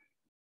tasks.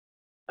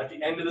 At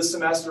the end of the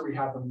semester, we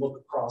have them look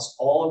across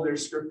all of their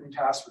scripting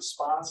task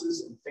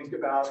responses and think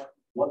about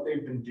what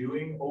they've been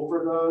doing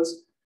over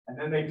those. And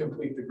then they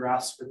complete the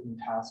graph scripting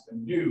task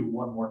anew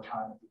one more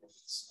time at the end of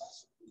the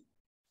semester.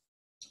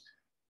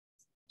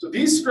 So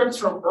these scripts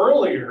from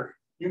earlier,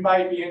 you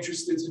might be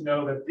interested to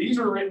know that these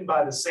are written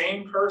by the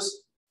same person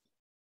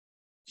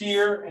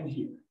here and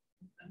here.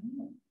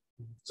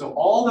 So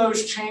all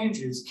those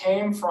changes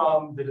came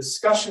from the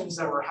discussions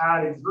that were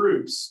had in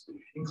groups,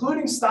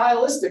 including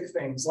stylistic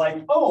things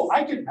like, oh,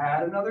 I could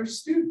add another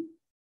student.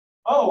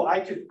 Oh, I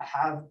could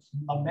have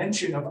a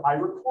mention of I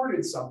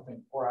recorded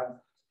something, or I'm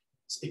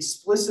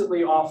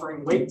explicitly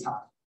offering wait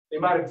time. They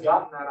might have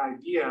gotten that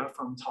idea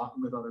from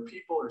talking with other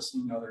people or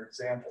seeing other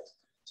examples.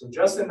 So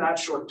just in that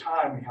short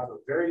time, we have a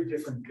very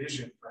different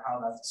vision for how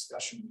that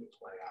discussion would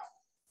play out.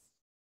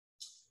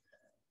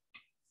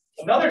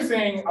 Another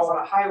thing I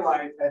want to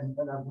highlight and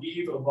that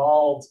we've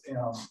evolved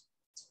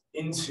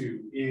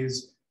into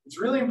is it's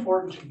really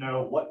important to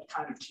know what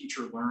kind of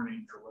teacher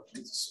learning you're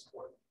looking to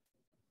support.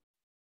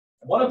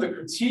 And one of the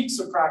critiques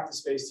of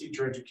practice-based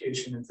teacher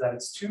education is that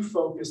it's too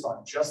focused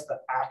on just the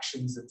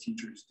actions that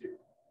teachers do,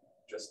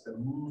 just the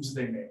moves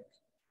they make.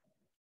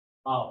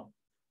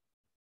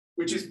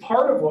 Which is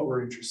part of what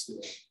we're interested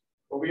in.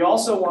 But we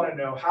also want to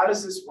know, how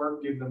does this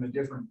work give them a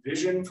different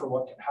vision for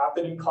what can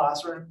happen in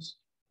classrooms?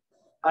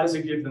 How does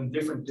it give them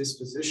different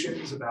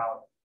dispositions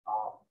about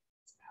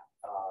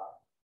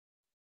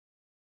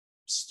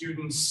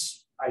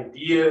students'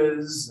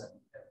 ideas and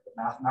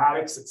the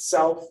mathematics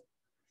itself?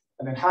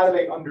 And then how do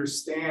they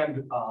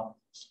understand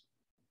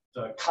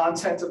the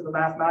content of the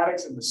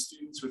mathematics and the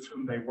students with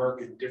whom they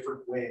work in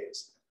different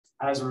ways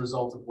as a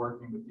result of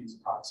working with these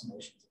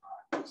approximations and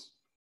practice?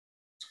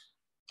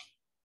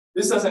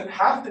 This doesn't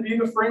have to be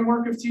the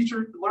framework of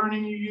teacher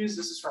learning you use.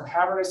 This is from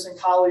Habermas and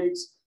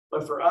colleagues.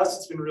 But for us,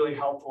 it's been really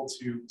helpful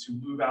to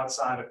move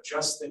outside of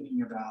just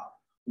thinking about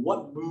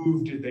what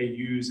move did they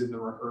use in the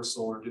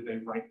rehearsal or did they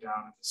write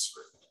down in the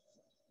script?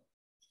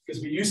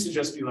 Because we used to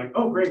just be like,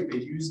 oh, great, they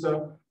used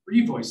a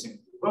revoicing.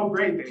 Oh,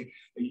 great, they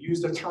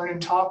used a turn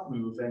and talk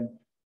move.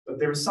 But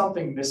there's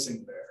something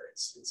missing there.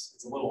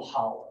 It's a little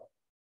hollow.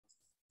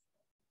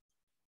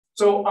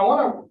 So I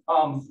want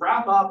to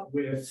wrap up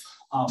with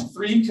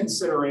 3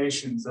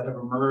 considerations that have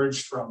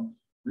emerged from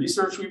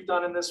research we've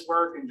done in this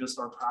work and just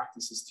our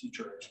practice as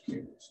teacher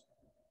educators.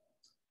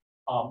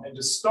 And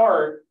to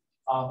start,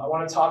 I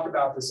want to talk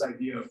about this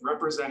idea of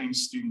representing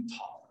student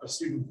talk, a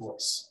student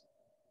voice.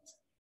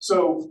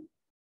 So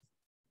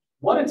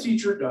what a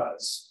teacher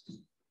does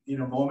in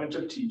a moment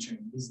of teaching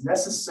is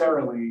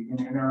necessarily an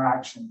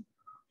interaction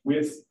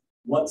with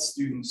what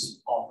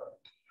students offer,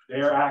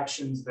 their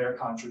actions, their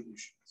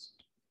contributions.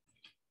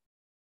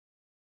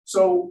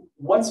 So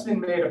what's been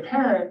made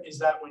apparent is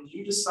that when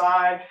you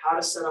decide how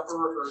to set up a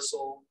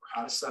rehearsal or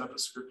how to set up a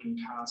scripting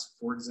task,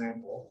 for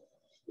example,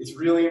 it's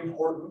really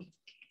important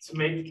to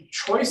make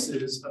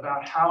choices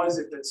about how is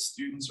it that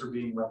students are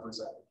being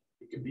represented.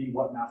 It could be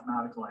what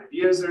mathematical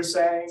ideas they're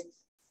saying.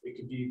 It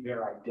could be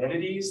their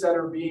identities that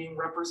are being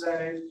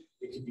represented.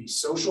 It could be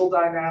social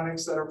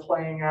dynamics that are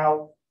playing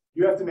out.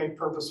 You have to make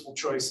purposeful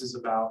choices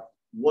about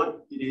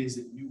what it is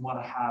that you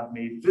want to have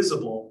made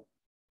visible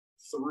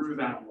through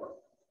that work.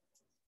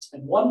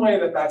 And one way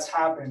that that's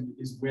happened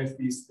is with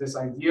this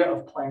idea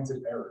of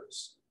planted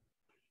errors.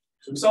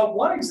 So we saw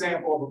one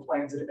example of a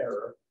planted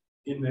error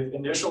in the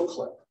initial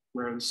clip,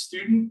 where the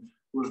student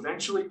who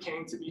eventually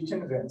came to be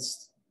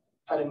convinced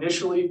had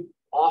initially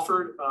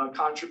offered a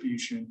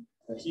contribution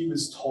that he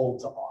was told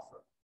to offer.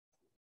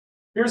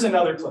 Here's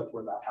another clip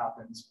where that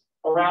happens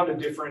around a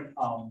different,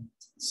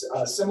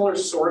 similar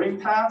sorting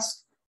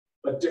task,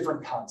 but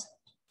different content.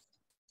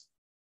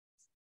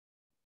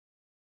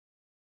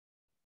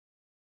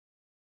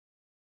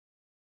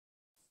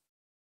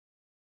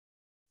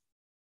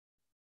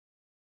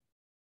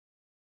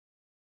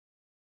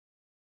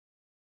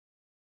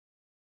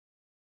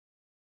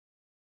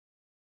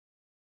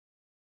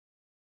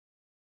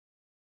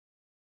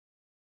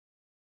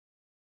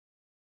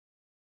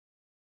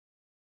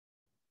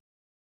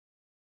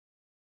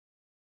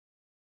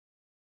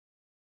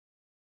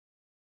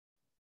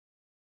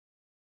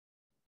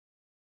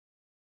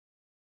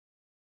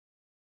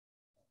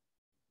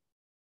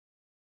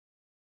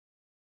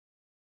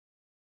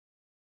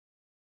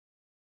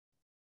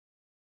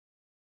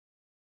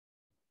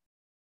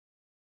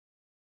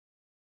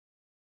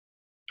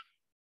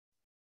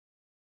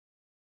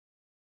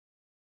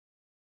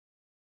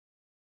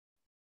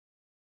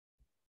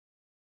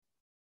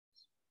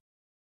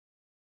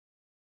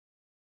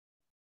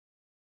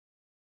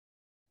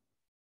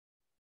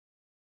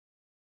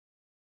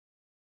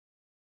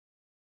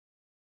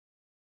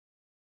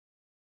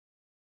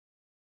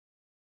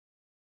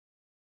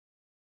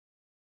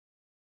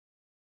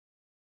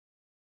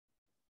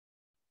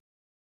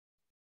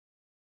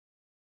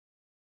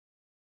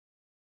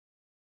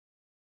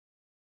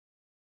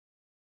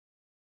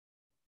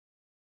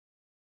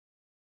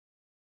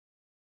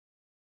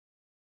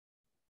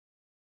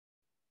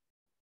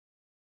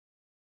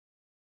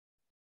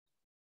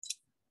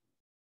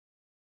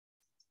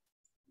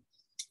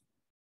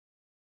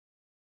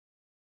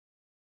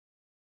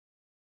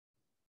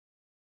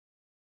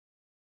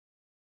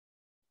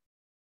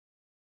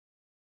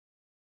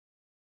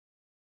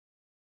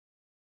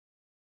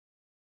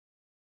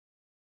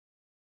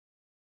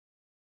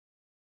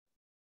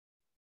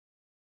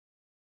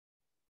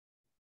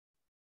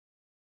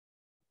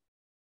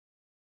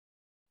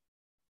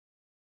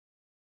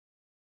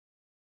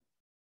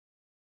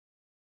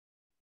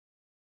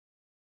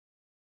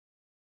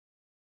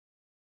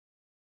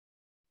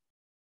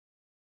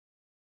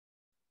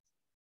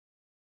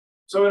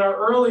 So in our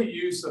early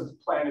use of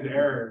planted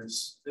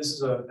errors, this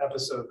is an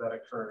episode that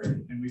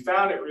occurred, and we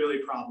found it really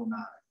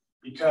problematic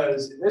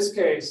because in this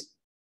case,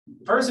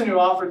 the person who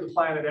offered the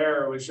planted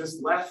error was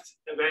just left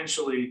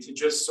eventually to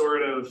just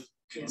sort of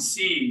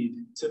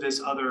concede to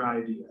this other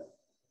idea.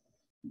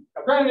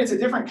 Now, granted, it's a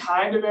different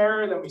kind of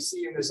error than we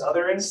see in this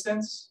other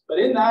instance, but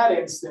in that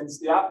instance,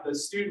 the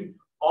student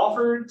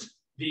offered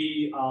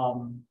the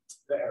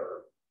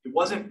error. It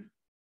wasn't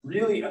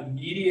really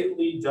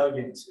immediately dug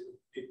into.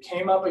 It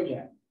came up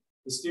again.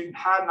 The student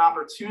had an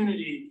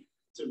opportunity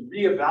to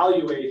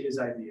reevaluate his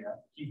idea.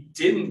 He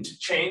didn't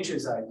change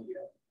his idea.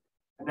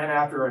 And then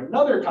after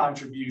another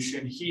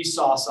contribution, he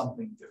saw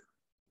something different.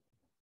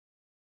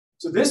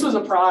 So this was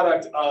a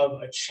product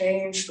of a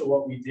change to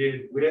what we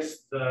did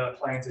with the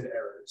planted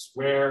errors,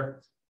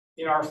 where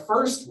in our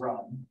first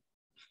run,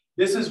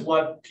 this is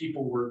what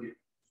people were given.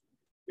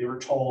 They were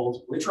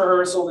told which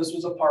rehearsal this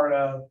was a part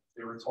of.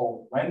 They were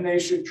told when they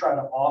should try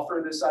to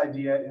offer this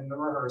idea in the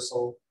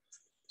rehearsal.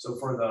 So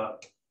for the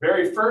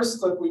very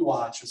first clip we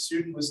watched, a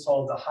student was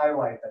told to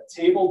highlight that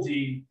table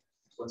D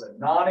was a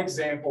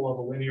non-example of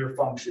a linear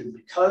function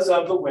because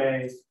of the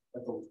way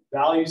that the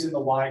values in the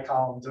y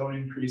column don't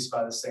increase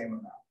by the same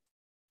amount.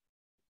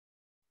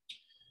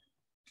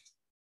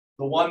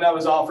 The one that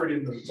was offered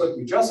in the clip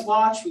we just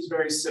watched was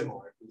very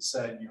similar. It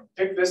said,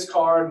 pick this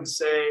card and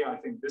say, I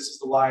think this is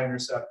the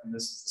y-intercept and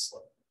this is the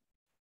slope.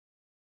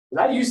 But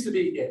that used to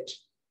be it,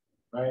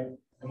 right?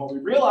 And what we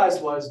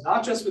realized was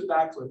not just with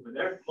that clip,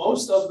 but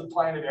most of the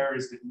planted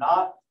errors did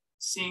not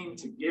seem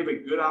to give a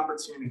good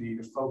opportunity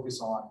to focus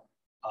on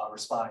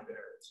responding to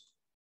errors.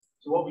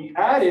 So what we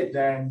added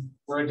then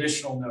were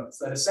additional notes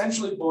that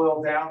essentially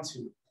boiled down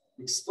to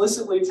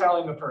explicitly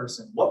telling the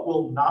person what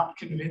will not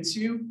convince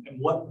you and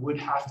what would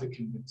have to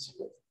convince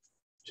you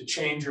to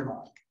change your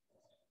mind.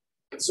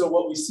 And so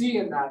what we see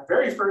in that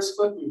very first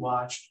clip we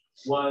watched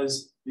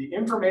was the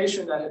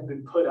information that had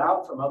been put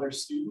out from other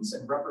students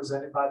and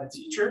represented by the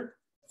teacher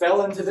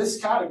fell into this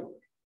category.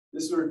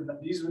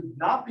 These would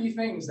not be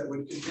things that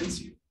would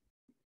convince you.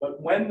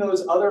 But when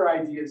those other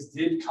ideas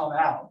did come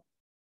out,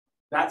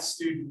 that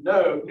student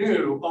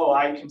knew, oh,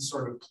 I can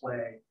sort of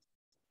play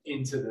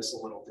into this a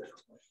little differently.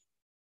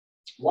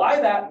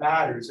 Why that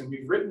matters, and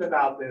we've written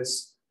about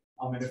this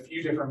in a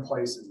few different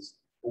places,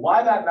 but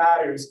why that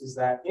matters is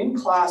that in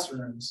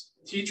classrooms,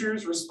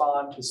 teachers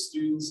respond to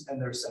students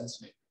and their sense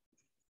making,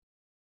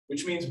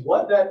 which means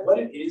what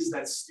it is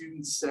that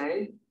students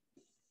say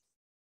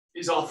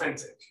is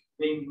authentic.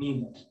 They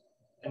mean it.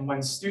 And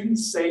when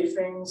students say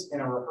things in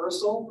a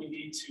rehearsal, we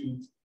need to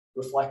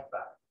reflect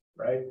that,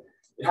 right?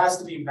 It has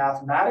to be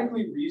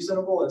mathematically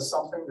reasonable as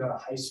something that a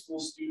high school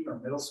student or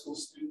middle school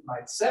student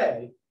might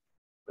say,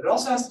 but it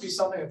also has to be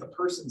something that the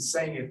person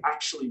saying it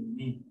actually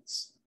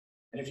means.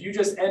 And if you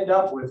just end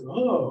up with,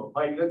 oh,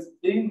 like they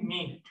didn't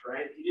mean it,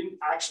 right? He didn't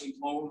actually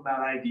own that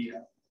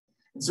idea.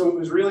 And so it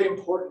was really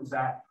important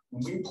that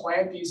when we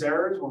plant these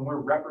errors, when we're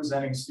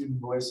representing student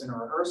voice in a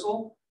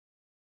rehearsal,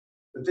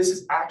 that this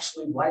is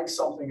actually like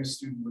something a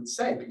student would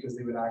say because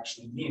they would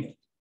actually mean it.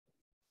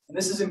 And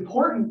this is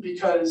important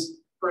because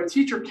for a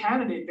teacher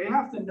candidate, they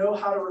have to know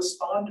how to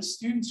respond to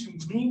students who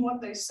mean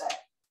what they say.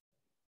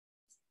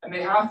 And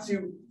they have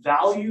to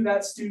value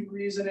that student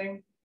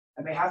reasoning,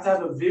 and they have to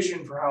have a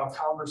vision for how a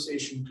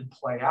conversation could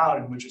play out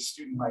in which a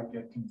student might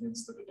get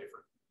convinced of a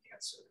different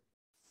answer.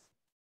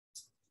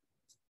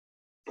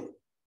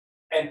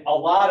 And a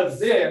lot of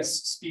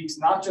this speaks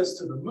not just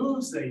to the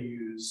moves they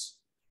use,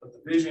 but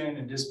the vision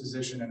and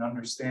disposition and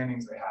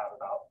understandings they have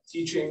about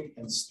teaching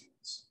and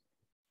students.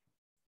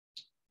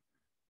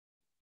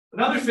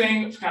 Another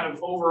thing, kind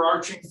of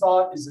overarching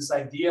thought, is this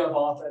idea of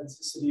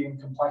authenticity and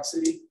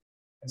complexity.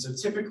 And so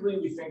typically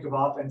we think of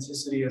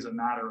authenticity as a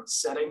matter of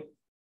setting.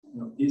 You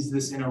know, is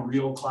this in a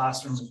real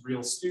classroom with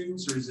real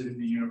students, or is it in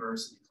the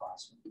university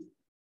classroom?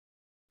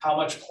 How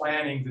much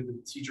planning did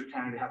the teacher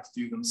candidate have to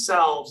do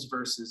themselves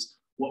versus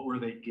what were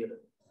they given?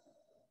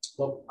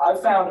 Well,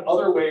 I've found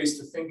other ways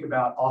to think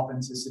about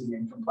authenticity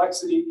and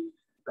complexity.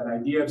 That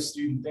idea of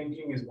student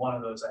thinking is one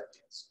of those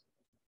ideas.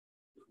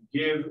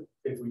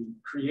 If we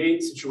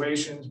create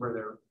situations where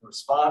they're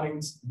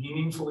responding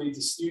meaningfully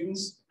to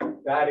students,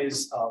 that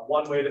is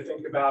one way to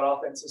think about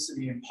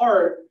authenticity, in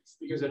part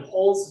because it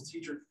holds the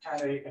teacher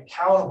candidate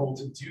accountable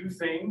to do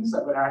things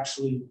that would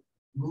actually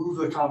move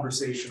the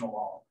conversation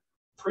along.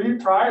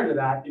 Prior to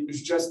that, it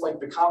was just like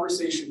the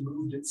conversation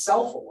moved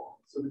itself along.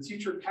 So the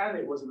teacher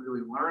candidate wasn't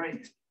really learning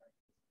it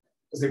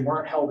because they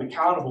weren't held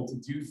accountable to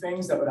do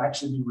things that would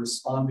actually be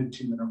responded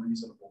to in a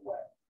reasonable way.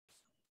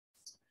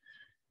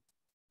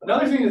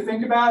 Another thing to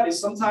think about is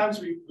sometimes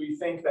we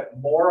think that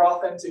more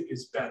authentic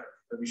is better,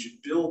 that we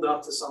should build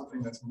up to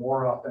something that's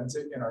more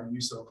authentic in our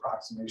use of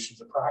approximations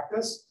of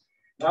practice.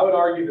 And I would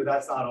argue that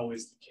that's not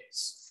always the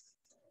case.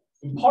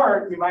 In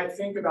part, we might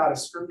think about a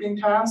scripting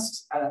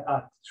task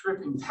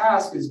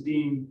as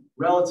being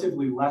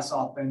relatively less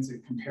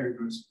authentic compared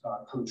to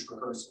a coached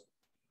rehearsal.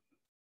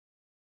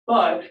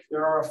 But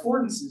there are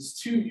affordances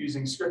to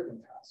using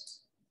scripting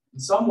tasks. In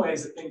some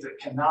ways, the things that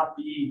cannot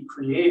be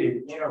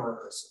created in a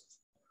rehearsal.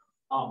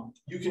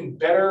 You can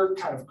better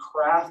kind of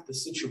craft the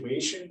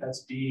situation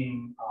that's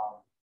being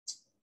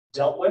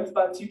dealt with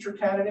by the teacher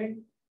candidate.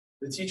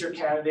 The teacher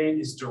candidate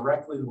is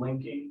directly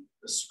linking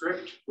the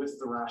script with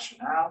the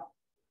rationale.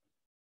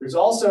 There's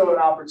also an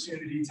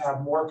opportunity to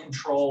have more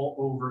control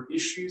over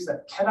issues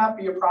that cannot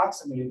be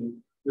approximated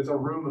with a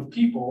room of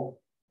people.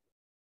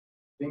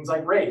 Things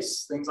like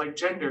race, things like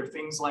gender,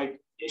 things like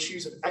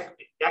issues of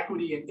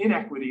equity and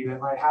inequity that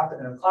might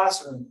happen in a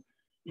classroom.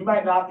 You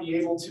might not be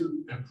able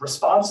to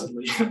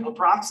responsibly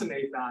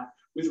approximate that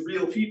with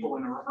real people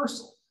in a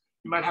rehearsal.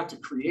 You might have to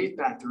create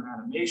that through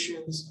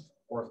animations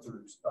or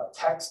through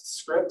text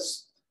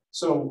scripts.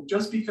 So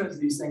just because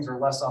these things are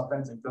less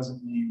authentic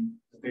doesn't mean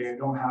that they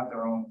don't have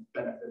their own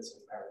benefits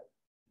and merit.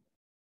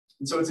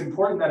 And so it's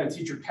important that a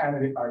teacher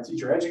candidate or a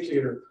teacher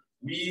educator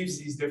weaves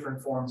these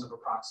different forms of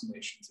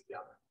approximation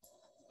together.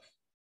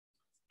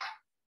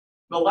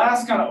 The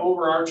last kind of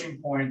overarching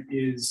point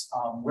is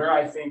where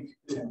I think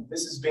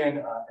this has been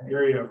an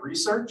area of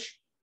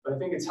research, but I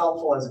think it's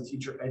helpful as a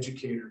teacher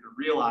educator to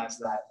realize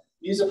that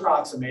these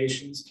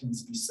approximations can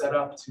be set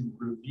up to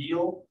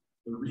reveal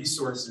the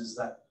resources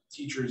that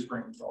teachers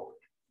bring forward,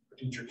 or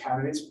teacher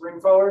candidates bring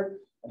forward,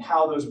 and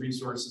how those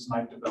resources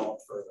might develop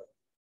further.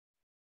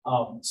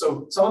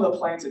 So some of the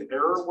planted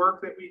error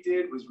work that we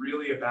did was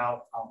really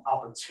about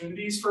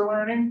opportunities for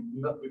learning.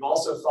 We've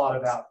also thought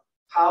about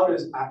how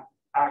does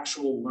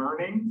actual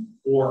learning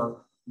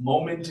or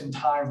moment in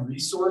time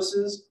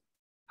resources,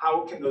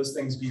 how can those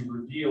things be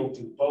revealed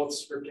through both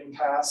scripting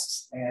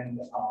tasks and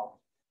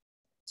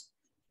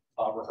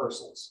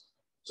rehearsals.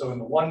 So in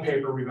the one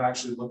paper, we've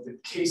actually looked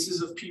at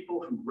cases of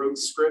people who wrote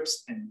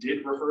scripts and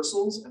did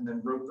rehearsals and then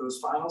wrote those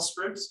final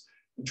scripts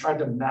and tried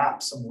to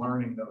map some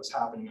learning that was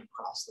happening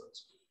across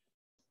those.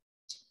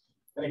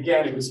 And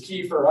again, it was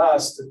key for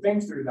us to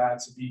think through that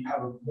to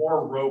have a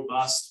more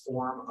robust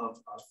form of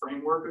a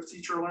framework of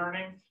teacher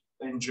learning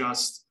than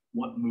just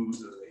what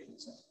moves are they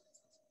using.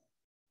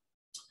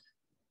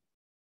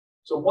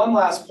 So one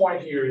last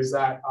point here is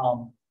that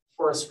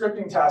for a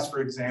scripting task, for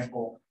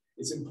example,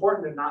 it's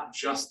important to not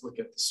just look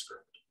at the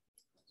script.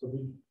 So,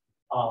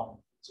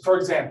 for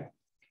example,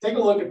 take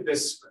a look at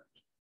this script.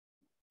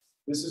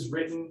 This is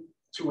written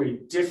to a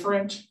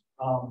different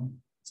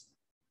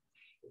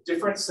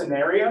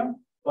scenario,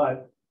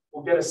 but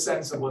we'll get a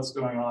sense of what's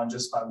going on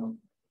just by looking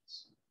at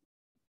this.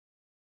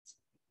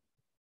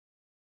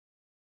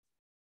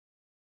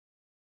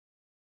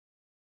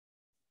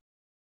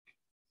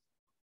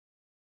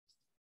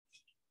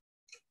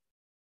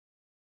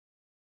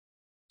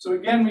 So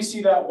again, we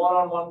see that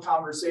one-on-one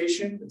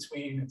conversation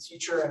between a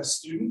teacher and a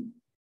student.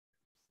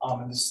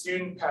 And the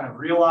student kind of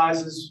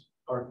realizes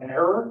an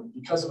error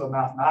because of a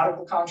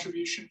mathematical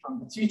contribution from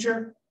the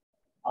teacher,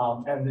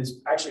 and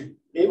is actually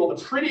able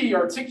to pretty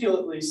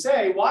articulately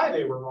say why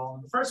they were wrong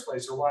in the first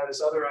place or why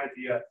this other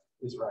idea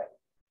is right.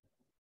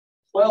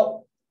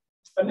 Well,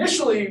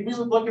 initially we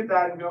would look at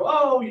that and go,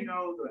 oh, you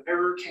know, the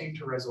error came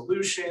to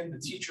resolution. The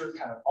teacher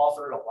kind of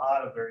offered a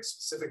lot of very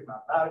specific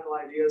mathematical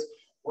ideas.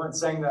 Weren't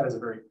saying that as a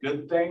very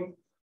good thing.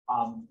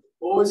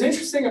 What was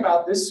interesting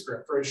about this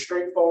script, for as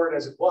straightforward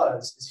as it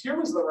was, is here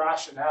was the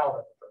rationale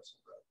that the person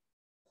wrote.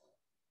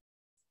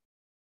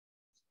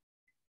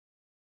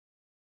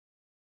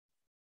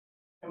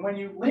 And when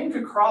you link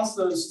across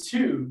those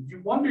two,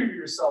 you wonder to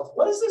yourself,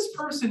 what does this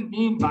person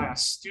mean by a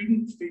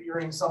student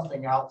figuring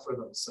something out for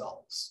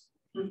themselves?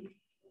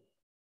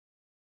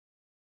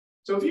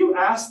 So if you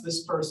ask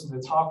this person to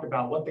talk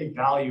about what they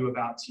value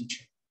about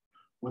teaching,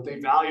 what they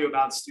value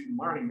about student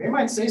learning, they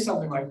might say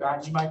something like that,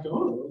 and you might go,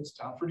 oh, that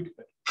sounds pretty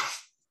good.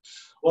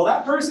 Well,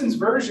 that person's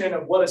version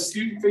of what a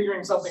student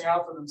figuring something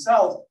out for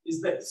themselves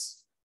is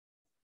this.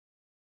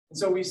 And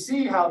so we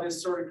see how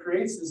this sort of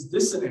creates this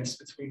dissonance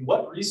between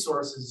what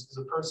resources is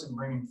a person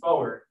bringing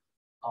forward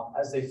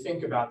as they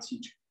think about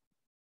teaching.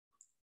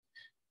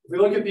 If we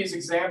look at these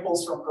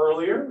examples from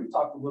earlier, we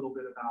talked a little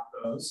bit about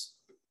those.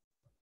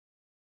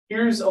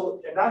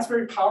 And that's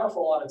very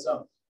powerful on its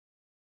own.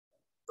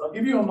 So I'll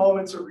give you a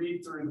moment to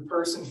read through the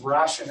person's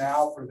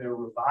rationale for their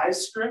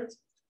revised script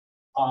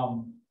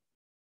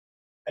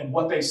and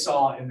what they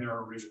saw in their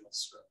original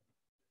script.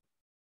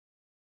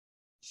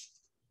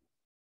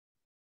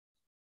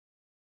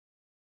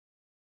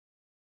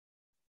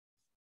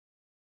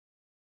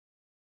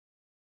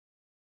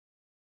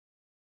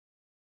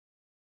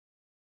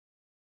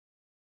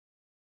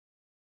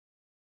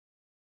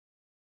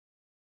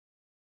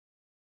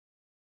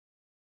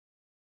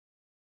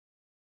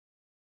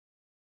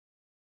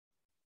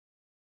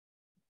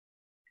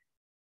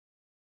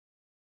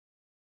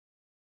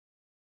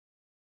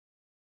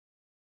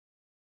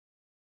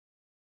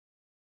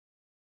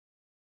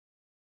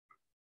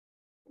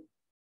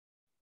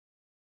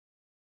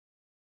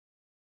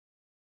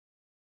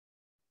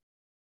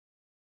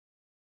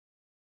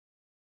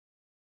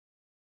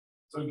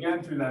 So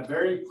again, through that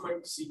very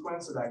quick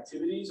sequence of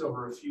activities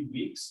over a few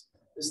weeks,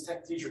 this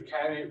tech teacher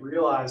candidate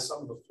realized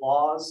some of the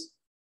flaws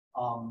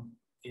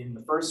in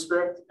the first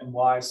script and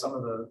why some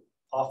of the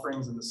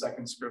offerings in the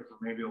second script were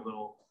maybe a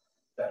little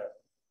better.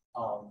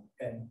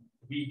 And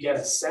we get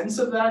a sense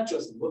of that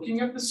just looking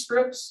at the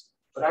scripts,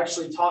 but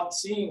actually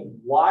seeing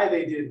why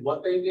they did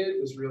what they did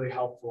was really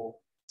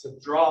helpful to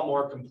draw a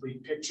more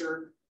complete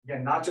picture.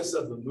 Again, not just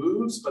of the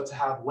moves, but to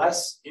have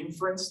less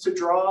inference to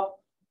draw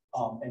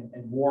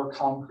and more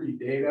concrete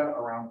data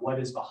around what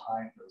is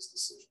behind those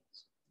decisions.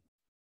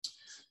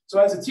 So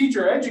as a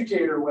teacher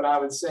educator, what I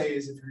would say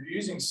is if you're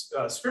using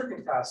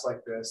scripting tasks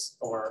like this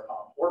or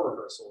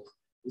rehearsals,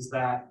 is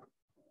that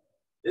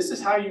this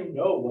is how you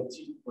know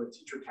what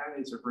teacher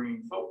candidates are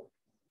bringing forward,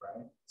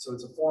 right? So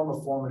it's a form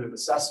of formative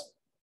assessment.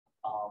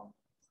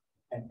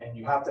 And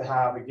you have to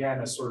have, again,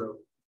 a sort of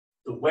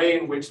the way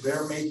in which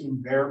they're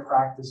making their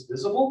practice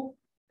visible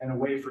and a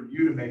way for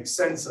you to make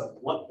sense of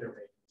what they're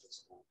making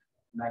visible.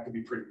 And that can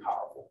be pretty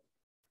powerful.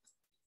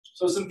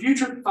 So some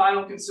future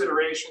final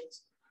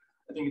considerations.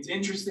 I think it's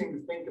interesting to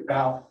think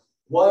about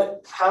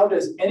how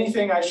does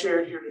anything I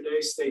shared here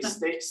today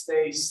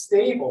stay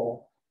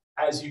stable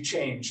as you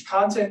change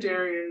content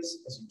areas,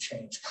 as you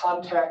change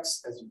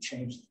context, as you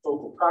change the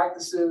focal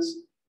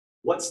practices.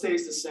 What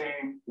stays the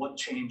same? What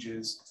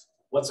changes?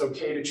 What's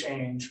okay to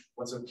change?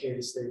 What's okay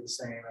to stay the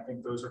same? I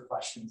think those are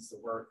questions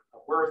that are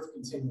worth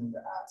continuing to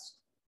ask.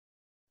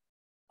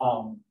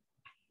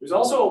 There's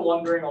also a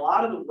wondering, a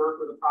lot of the work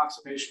with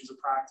approximations of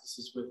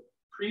practices with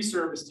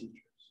pre-service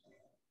teachers.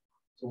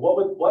 So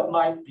what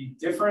might be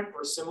different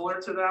or similar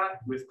to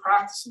that with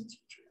practicing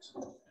teachers?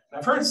 And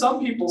I've heard some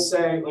people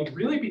say, like,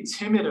 really be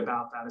timid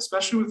about that,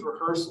 especially with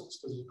rehearsals,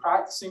 because with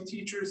practicing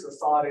teachers, the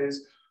thought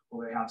is,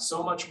 well, they have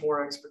so much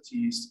more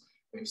expertise,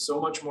 they have so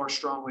much more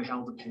strongly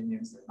held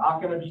opinions, they're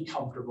not going to be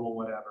comfortable,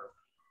 whatever.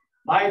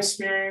 My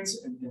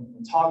experience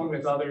in talking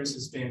with others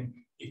has been,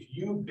 if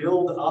you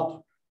build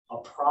up a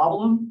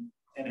problem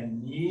and a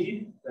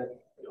need that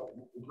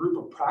a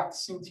group of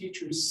practicing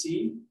teachers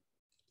see,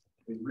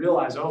 they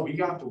realize, oh, we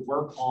got to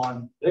work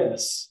on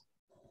this.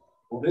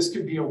 Well, this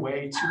could be a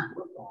way to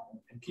work on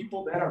it. And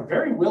people then are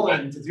very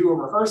willing to do a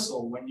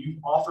rehearsal when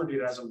you've offered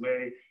it as a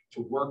way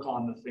to work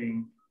on the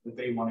thing that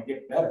they want to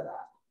get better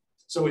at.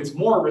 So it's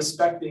more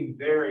respecting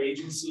their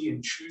agency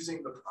and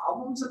choosing the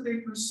problems that they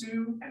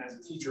pursue. And as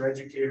a teacher,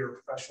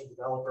 educator, professional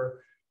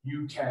developer,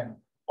 you can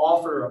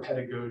offer a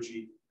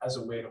pedagogy as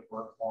a way to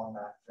work on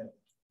that thing.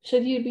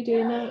 Should you be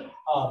doing that?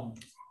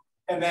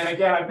 And then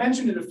again, I've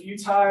mentioned it a few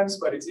times,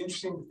 but it's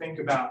interesting to think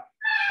about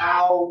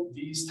how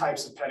these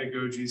types of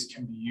pedagogies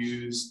can be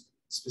used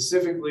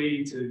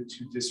specifically to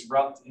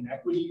disrupt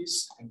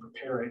inequities and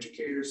prepare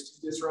educators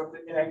to disrupt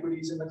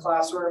inequities in the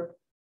classroom.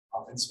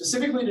 And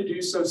specifically to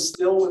do so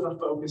still with a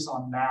focus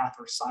on math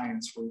or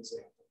science, for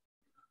example.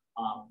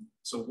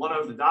 So one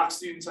of the doc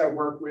students I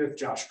work with,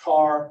 Josh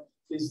Carr,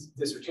 his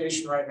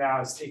dissertation right now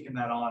has taken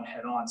that on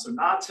head on. So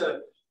not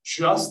to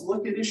just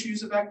look at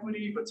issues of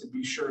equity, but to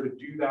be sure to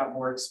do that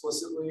more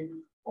explicitly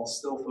while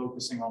still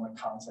focusing on the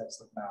context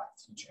of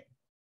math teaching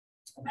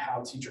and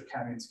how teacher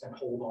candidates can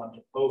hold on to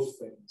both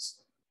things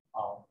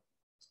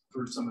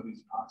through some of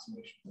these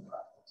approximations in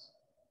practice.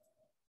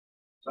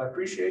 So I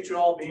appreciate you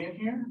all being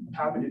here. I'm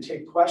happy to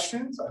take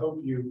questions. I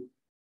hope you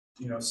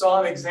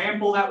saw an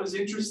example that was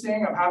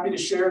interesting. I'm happy to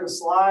share the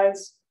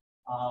slides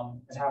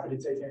and happy to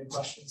take any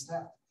questions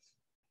now.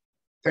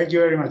 Thank you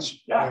very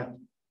much. Yeah.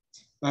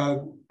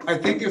 I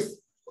think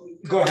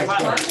go ahead.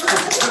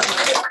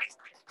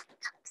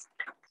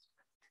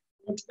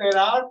 If there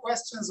are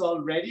questions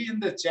already in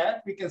the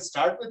chat, we can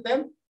start with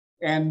them.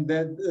 And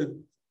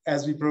then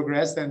as we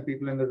progress, then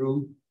people in the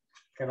room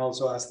can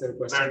also ask their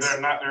questions.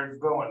 They're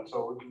going,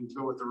 so we can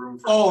go with the room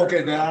first. Oh,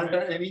 okay, there aren't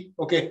any?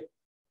 Okay.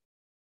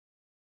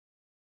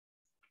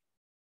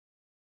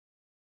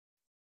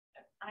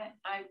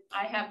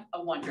 I have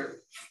a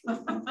wonder.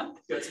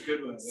 That's a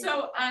good one. Yeah.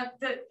 So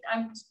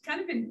I'm kind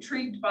of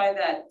intrigued by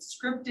that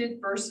scripted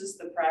versus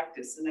the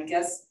practice. And I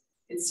guess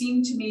it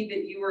seemed to me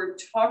that you were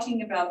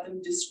talking about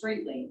them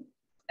discreetly.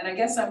 And I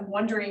guess I'm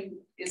wondering,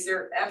 is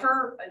there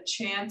ever a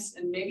chance,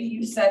 and maybe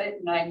you said it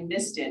and I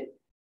missed it,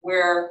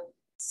 where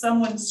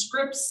someone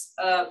scripts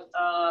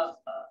a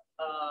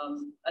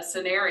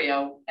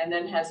scenario and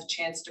then has a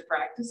chance to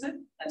practice it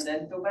and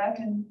then go back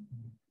and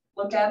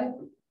look at it?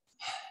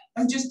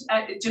 I'm just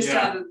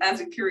as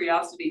a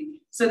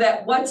curiosity, so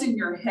that what's in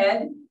your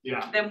head,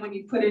 then when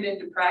you put it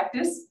into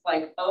practice,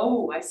 like,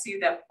 oh, I see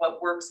that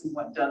what works and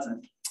what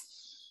doesn't.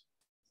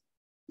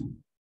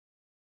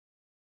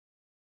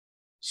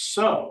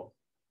 So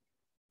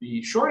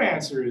the short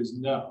answer is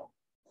no,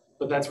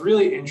 but that's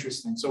really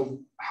interesting. So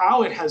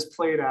how it has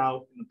played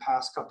out in the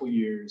past couple of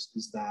years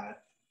is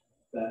that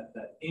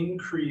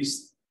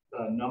increased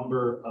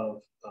number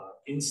of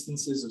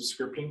instances of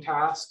scripting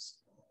tasks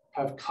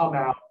have come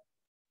out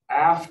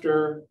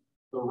after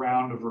the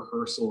round of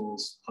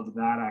rehearsals of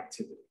that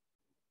activity.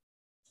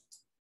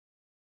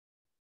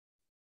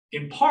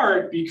 In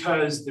part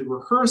because the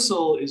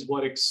rehearsal is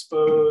what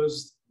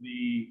exposed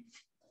the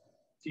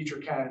teacher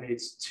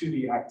candidates to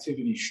the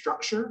activity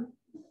structure,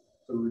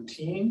 the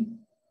routine.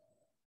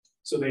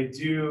 So they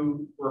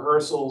do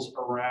rehearsals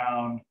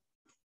around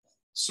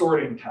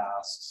sorting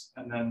tasks,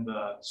 and then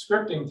the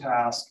scripting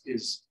task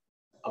is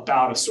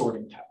about a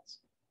sorting task.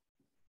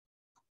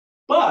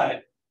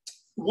 But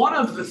one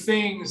of the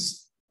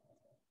things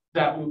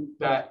that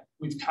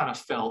we've kind of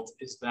felt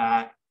is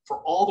that for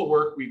all the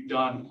work we've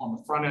done on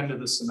the front end of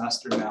the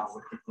semester now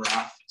with the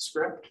graph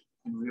script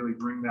and really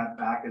bring that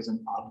back as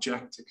an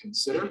object to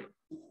consider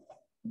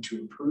and to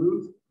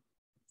improve,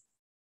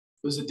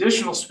 those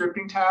additional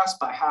scripting tasks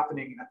by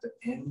happening at the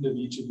end of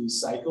each of these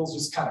cycles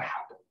just kind of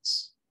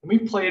happens. And we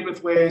played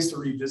with ways to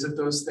revisit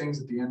those things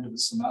at the end of the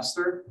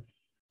semester.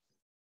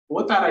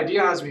 What that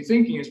idea has me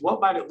thinking is,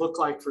 what might it look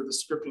like for the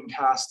scripting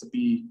task to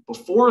be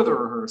before the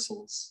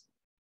rehearsals?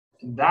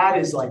 And that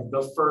is like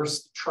the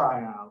first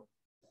tryout.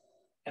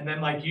 And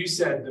then, like you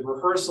said, the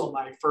rehearsal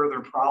might further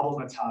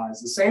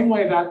problematize. The same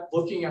way that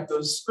looking at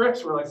those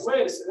scripts, we're like,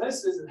 wait,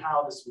 this isn't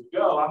how this would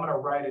go. I'm going to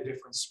write a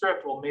different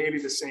script. Well, maybe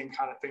the same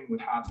kind of thing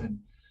would happen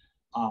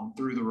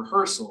through the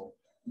rehearsal.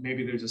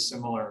 Maybe there's a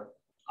similar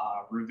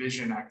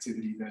revision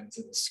activity then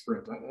to the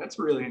script. That's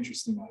a really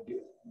interesting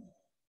idea.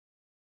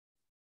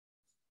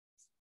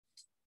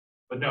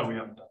 But no, we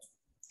haven't done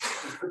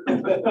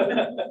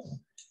it.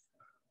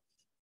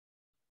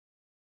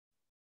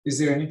 Is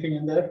there anything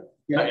in there?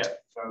 Not yet.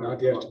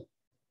 Not yet.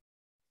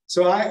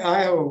 So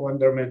I have a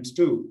wonderment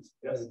too.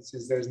 Yes.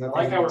 There's nothing.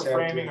 I like how we're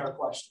framing our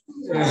question.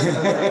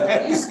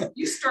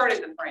 You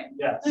started the frame.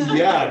 Yeah.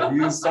 Yeah,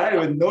 you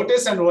started with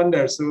notice and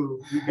wonder. So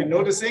you've been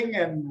noticing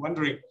and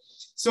wondering.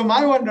 So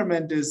my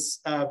wonderment is,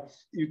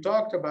 you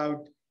talked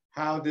about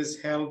how this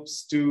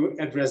helps to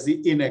address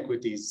the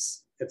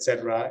inequities,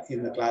 etc.,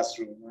 in the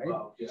classroom, right?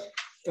 Wow,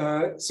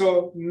 yeah.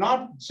 So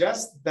not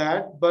just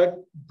that,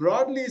 but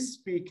broadly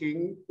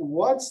speaking,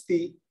 what's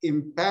the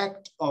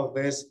impact of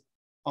this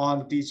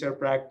on teacher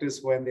practice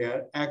when they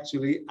are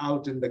actually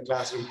out in the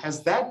classroom?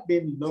 Has that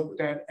been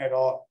looked at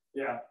all?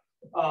 Yeah.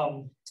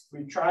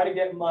 We try to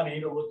get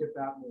money to look at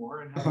that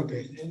more and have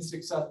Okay. been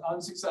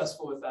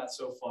unsuccessful with that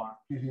so far.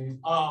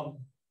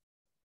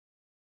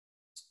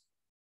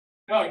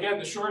 No, again,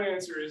 the short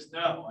answer is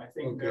no. I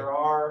think Okay. there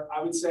are,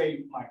 I would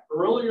say my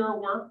earlier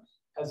work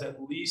has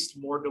at least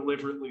more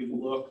deliberately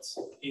looked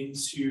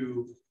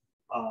into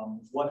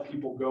what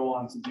people go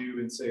on to do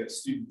in, say, a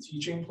student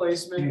teaching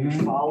placement,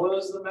 which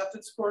follows the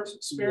methods course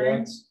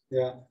experience.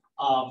 Yeah.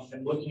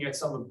 And looking at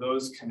some of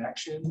those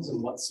connections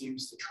and what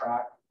seems to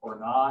track or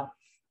not.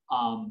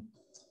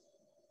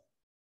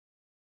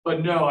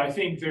 But no, I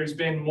think there's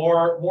been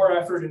more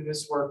effort in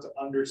this work to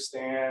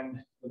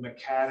understand the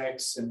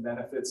mechanics and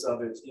benefits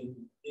of it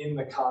in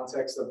the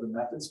context of the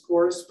methods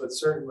course. But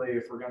certainly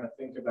if we're going to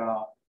think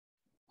about,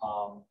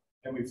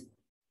 and we've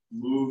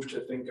moved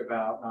to think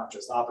about not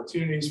just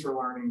opportunities for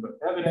learning, but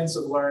evidence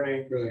of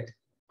learning. Right.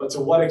 But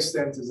to what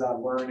extent does that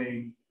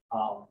learning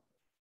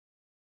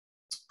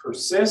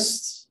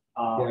persist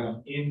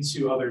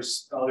into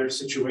other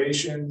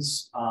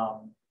situations?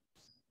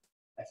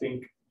 I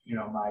think, you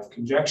know, my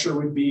conjecture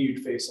would be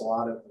you'd face a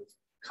lot of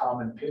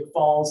common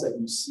pitfalls that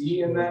you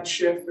see in that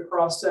shift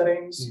across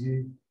settings.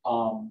 The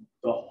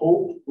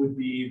hope would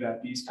be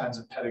that these kinds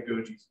of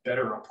pedagogies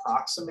better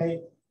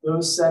approximate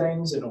those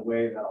settings in a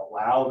way that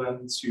allow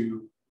them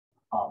to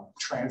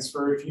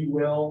transfer, if you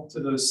will, to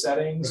those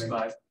settings.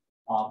 Right.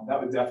 But that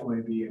would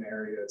definitely be an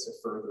area to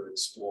further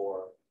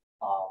explore.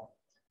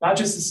 Not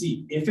just to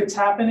see if it's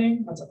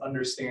happening, but to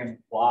understand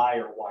why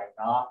or why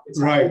not it's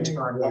happening,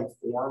 or in what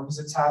forms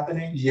it's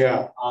happening.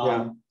 Yeah.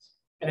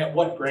 And at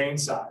what grain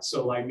size.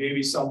 So like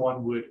maybe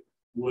someone would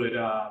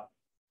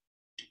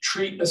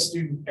treat a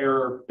student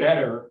error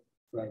better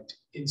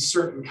in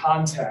certain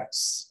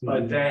contexts,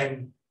 but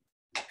then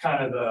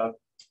kind of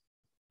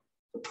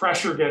the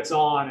pressure gets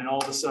on and all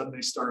of a sudden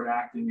they start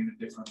acting in a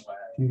different way.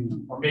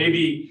 Or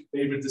maybe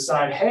they would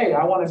decide, hey,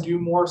 I want to do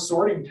more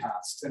sorting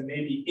tasks. And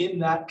maybe in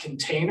that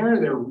container,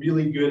 they're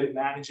really good at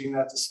managing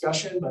that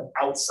discussion, but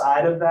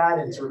outside of that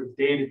in sort of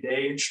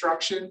day-to-day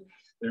instruction,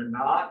 they're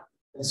not.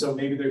 And so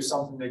maybe there's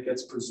something that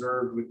gets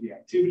preserved with the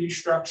activity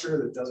structure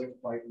that doesn't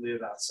quite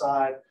live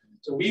outside.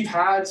 So we've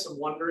had some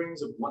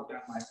wonderings of what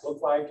that might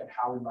look like and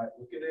how we might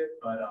look at it,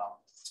 but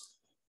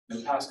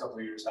the past couple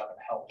of years haven't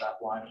helped that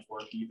line of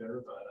work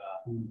either,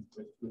 but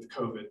with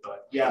COVID.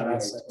 But yeah, I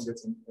think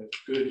it's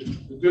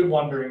a good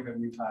wondering that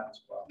we've had as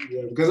well.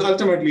 Yeah, because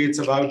ultimately it's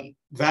about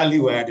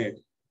value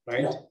added,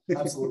 right? Yeah,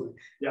 absolutely.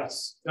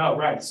 Yes. No,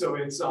 right. So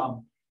it's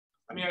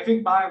I mean, I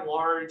think by and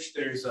large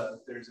there's a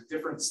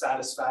different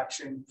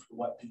satisfaction for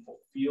what people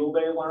feel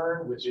they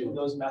learn within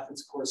those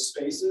methods course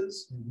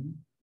spaces.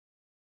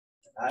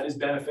 That is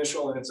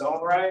beneficial in its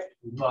own right,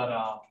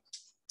 but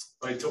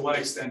to what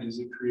extent is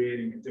it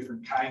creating a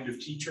different kind of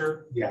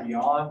teacher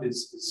beyond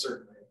is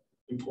certainly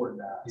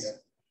important to ask.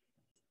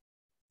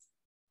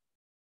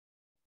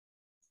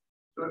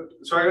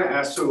 So I'm going to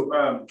ask, so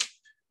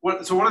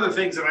one of the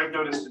things that I've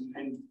noticed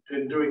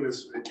in doing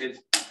this is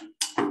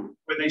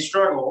when they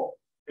struggle,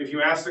 if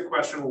you ask the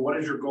question, well, what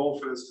is your goal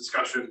for this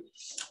discussion?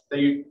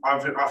 They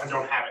often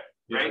don't have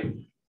it, right?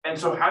 And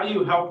so how do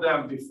you help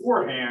them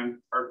beforehand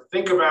or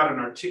think about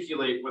and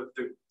articulate what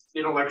the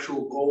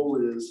intellectual goal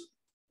is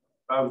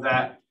of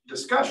that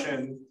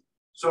discussion,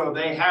 so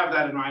they have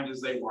that in mind as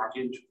they walk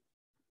into it?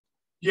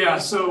 Yeah,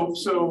 so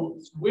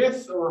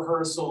with a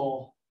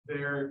rehearsal,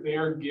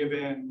 they're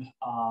given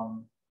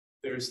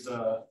there's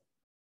the,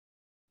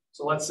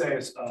 so let's say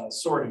it's a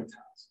sorting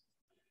task.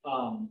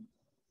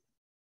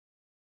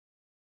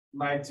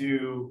 Might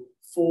do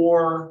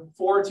four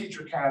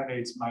teacher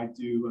candidates might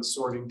do a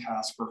sorting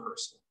task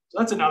rehearsal. So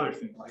that's another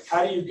thing. Like,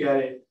 how do you get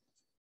it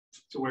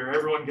to where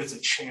everyone gets a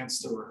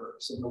chance to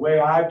rehearse? And the way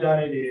I've done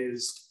it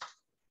is,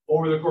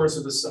 over the course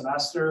of the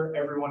semester,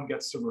 everyone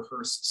gets to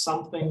rehearse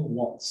something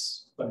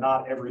once, but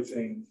not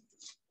everything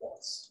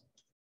once.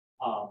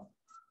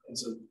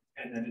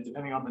 And then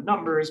depending on the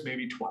numbers,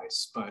 maybe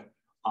twice. But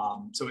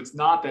so it's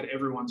not that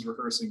everyone's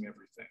rehearsing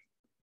everything.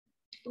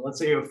 But let's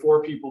say you have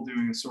 4 people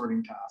doing a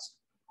sorting task.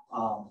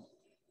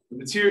 The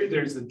material,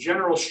 there's the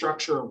general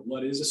structure of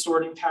what is a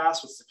sorting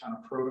task, what's the kind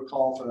of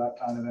protocol for that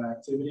kind of an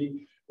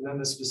activity. And then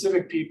the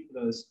specific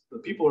people, the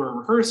people who are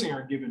rehearsing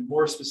are given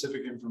more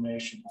specific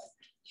information. Like,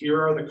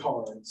 here are the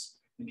cards,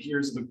 and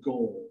here's the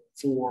goal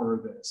for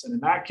this. And in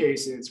that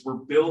case, we're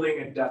building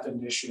a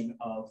definition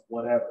of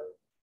whatever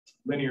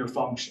linear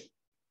function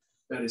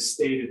that is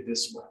stated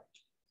this way.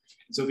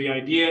 And so the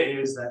idea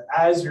is that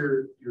as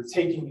you're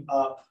taking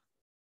up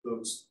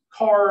those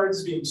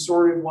cards being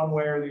sorted one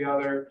way or the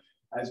other,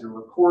 as you're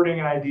recording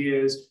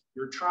ideas,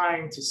 you're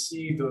trying to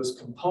see those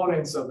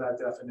components of that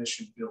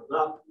definition build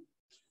up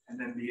and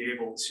then be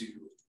able to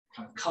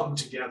kind of come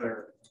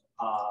together,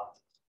 or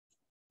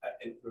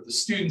the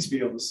students be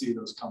able to see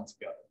those come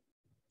together.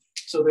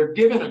 So they're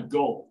given a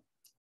goal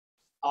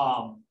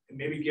and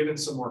maybe given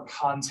some more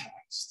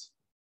context.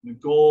 The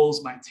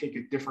goals might take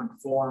a different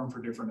form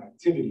for different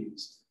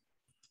activities.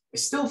 I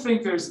still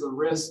think there's the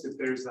risk that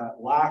there's that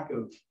lack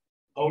of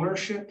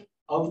ownership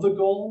of the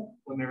goal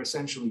when they're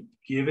essentially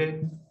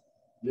given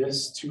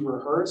this to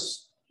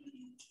rehearse.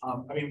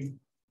 I mean,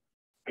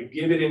 I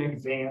give it in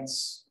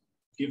advance,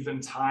 give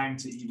them time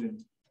to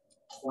even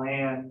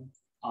plan.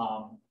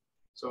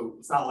 So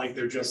it's not like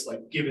they're just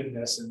like given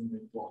this and they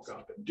walk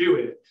up and do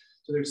it.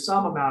 So there's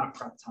some amount of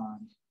prep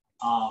time.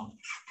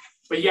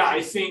 But yeah,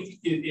 I think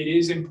it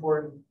is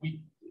important.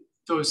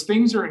 Those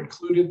things are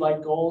included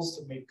like goals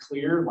to make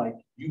clear, like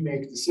you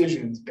make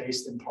decisions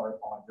based in part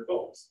on your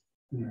goals.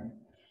 Right?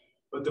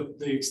 But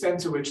the extent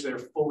to which they're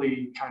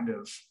fully kind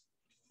of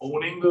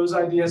owning those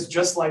ideas,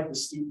 just like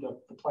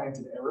the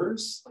planted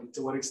errors, like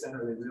to what extent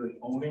are they really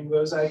owning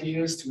those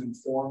ideas to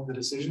inform the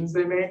decisions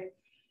they make?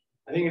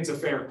 I think it's a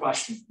fair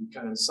question,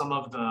 because some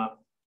of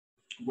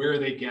where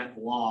they get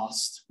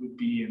lost would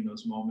be in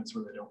those moments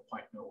where they don't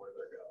quite know where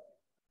they're going.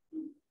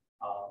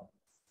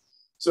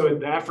 So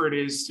the effort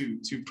is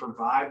to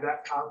provide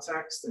that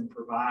context and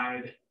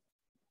provide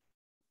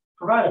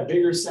a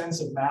bigger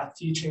sense of math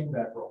teaching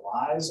that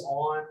relies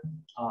on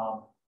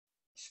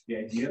the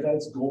idea that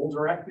it's goal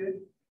directed.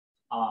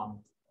 And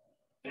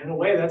in a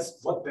way, that's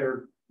what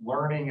they're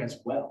learning as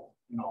well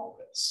in all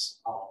this.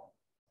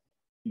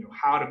 You know,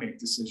 how to make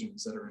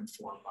decisions that are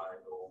informed by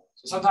a goal.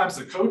 So sometimes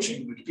the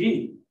coaching would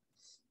be,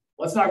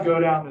 let's not go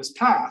down this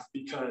path,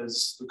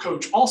 because the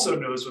coach also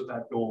knows what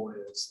that goal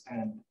is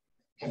and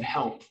can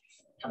help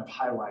kind of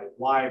highlight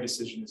why a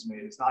decision is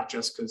made. It's not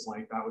just because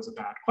like that was a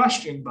bad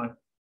question, but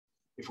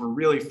if we're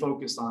really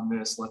focused on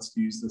this, let's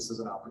use this as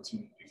an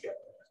opportunity to get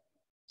there.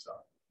 So,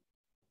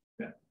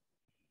 yeah.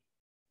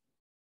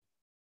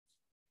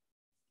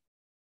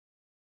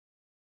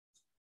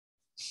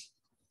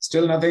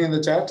 Still nothing in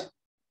the chat?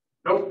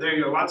 Nope, there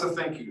you go. Lots of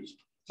thank yous.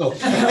 Oh.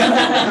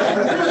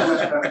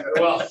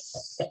 Well,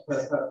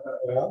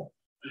 yeah.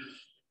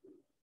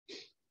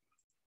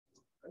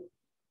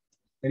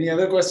 Any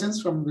other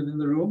questions from within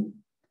the room?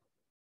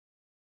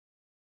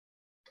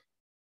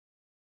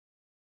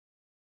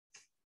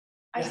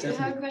 I do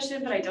have a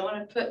question, but I don't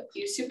want to put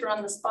you super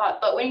on the spot.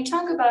 But when you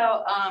talk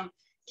about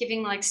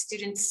giving like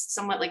students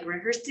somewhat like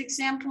rehearsed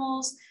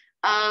examples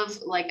of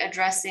like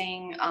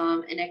addressing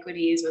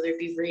inequities, whether it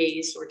be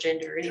race or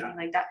gender or anything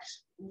like that,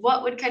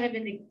 what would kind of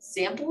an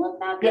example of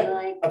that be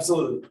like?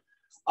 Absolutely.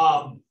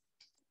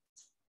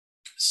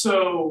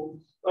 So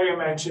like I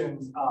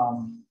mentioned,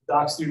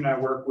 doc student I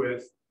work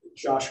with,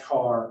 Josh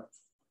Carr,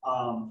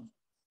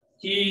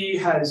 he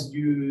has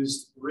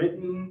used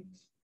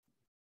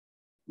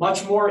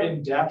much more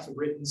in-depth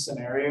written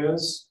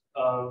scenarios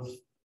of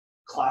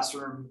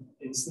classroom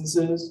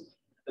instances,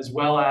 as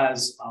well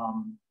as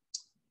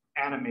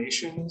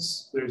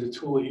animations. There's a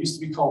tool, it used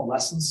to be called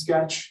Lesson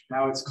Sketch.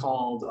 Now it's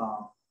called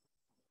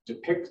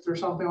Depict or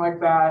something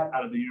like that,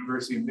 out of the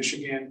University of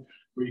Michigan,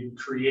 where you can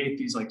create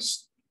these like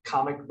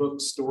comic book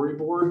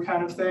storyboard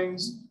kind of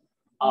things.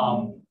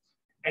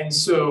 And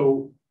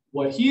so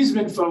what he's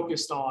been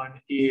focused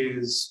on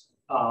is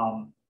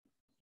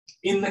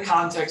in the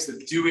context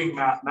of doing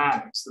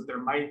mathematics, that there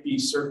might be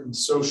certain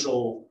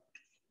social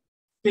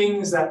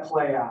things that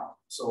play out.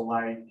 So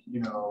like,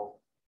 you know,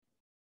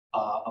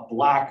 a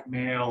black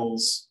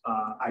male's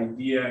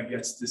idea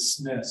gets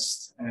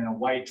dismissed and a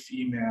white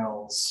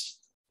female's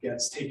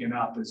gets taken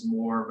up as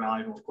more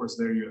valuable. Of course,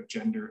 there you have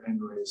gender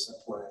and race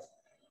at play.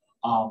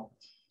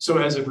 So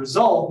as a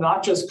result,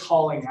 not just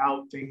calling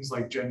out things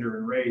like gender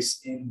and race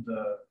in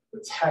the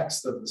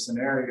text of the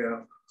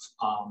scenario,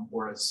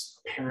 or as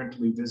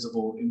apparently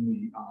visible in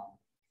the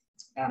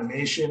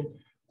animation,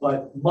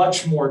 but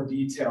much more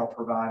detail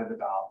provided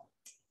about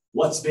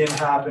what's been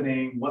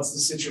happening, what's the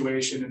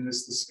situation in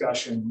this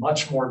discussion,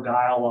 much more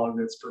dialogue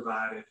that's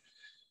provided,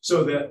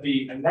 so that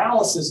the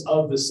analysis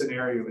of the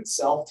scenario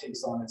itself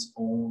takes on its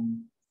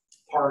own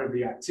part of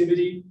the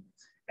activity,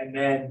 and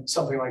then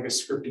something like a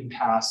scripting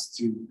task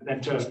to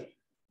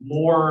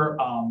more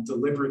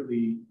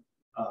deliberately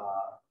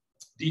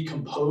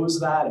decompose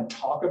that and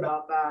talk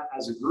about that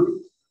as a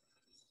group,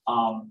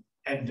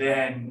 and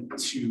then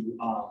to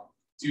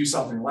do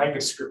something like a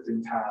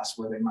scripting task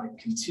where they might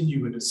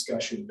continue a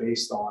discussion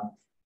based on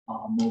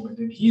a moment.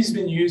 And he's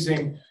been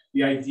using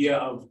the idea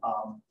of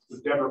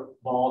what Deborah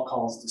Ball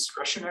calls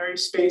discretionary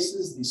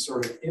spaces, these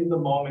sort of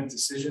in-the-moment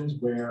decisions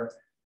where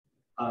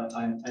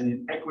an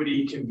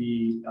inequity can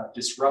be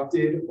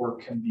disrupted or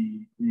can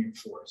be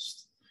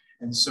reinforced.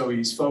 And so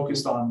he's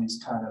focused on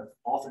these kind of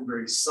often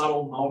very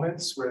subtle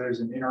moments where there's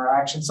an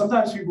interaction.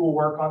 Sometimes people will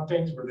work on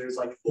things where there's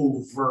like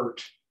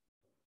overt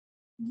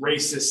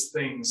racist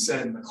things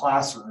said in the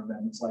classroom,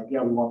 and it's like,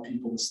 yeah, we want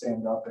people to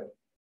stand up and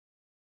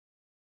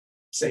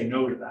say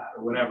no to that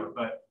or whatever.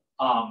 But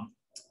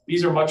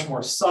these are much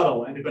more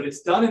subtle, but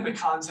it's done in the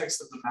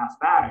context of the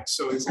mathematics.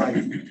 So it's like,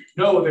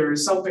 no, there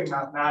is something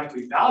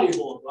mathematically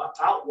valuable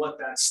about what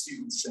that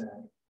student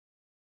said,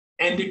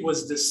 and it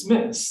was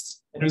dismissed.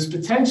 And it was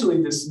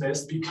potentially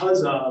dismissed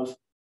because of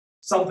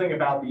something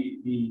about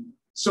the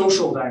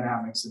social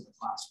dynamics in the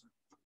classroom.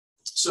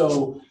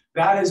 So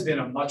that has been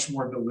a much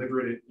more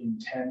deliberate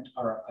intent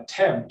or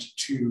attempt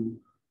to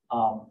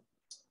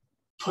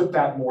put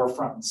that more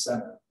front and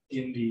center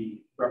in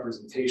the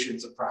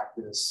representations of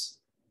practice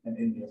and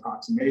in the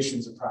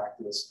approximations of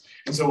practice.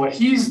 And so what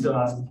he's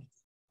done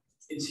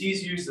is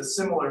he's used a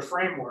similar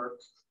framework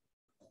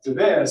to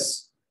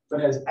this,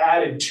 but has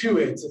added to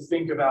it to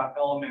think about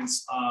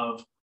elements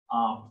of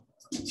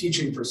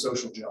teaching for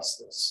social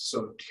justice.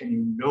 So can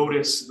you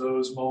notice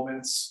those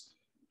moments?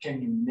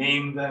 Can you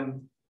name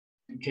them?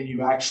 And can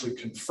you actually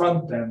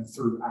confront them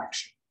through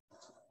action?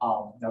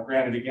 Now,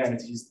 granted, again,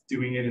 he's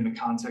doing it in the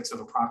context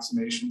of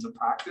approximations of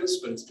practice,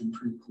 but it's been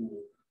pretty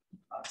cool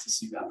to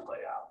see that play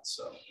out.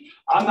 So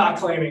I'm not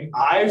claiming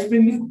I've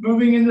been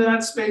moving into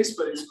that space,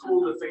 but it's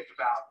cool to think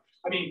about.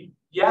 I mean,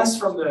 yes,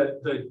 from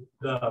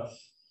the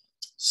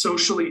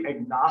socially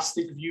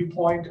agnostic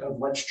viewpoint of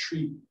let's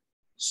treat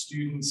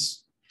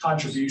students'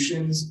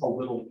 contributions a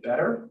little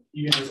better,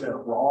 even if they're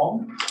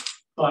wrong.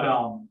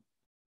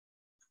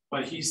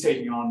 But he's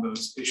taking on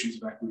those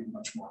issues of equity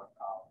much more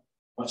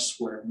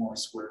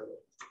squarely.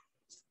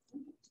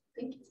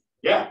 Thank you.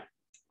 Yeah,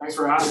 thanks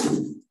for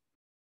asking.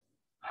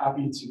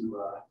 Happy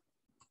to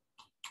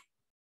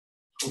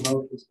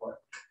promote his work.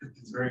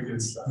 It's very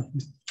good stuff.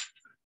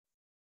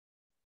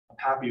 I'm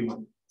happy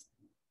when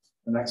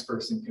the next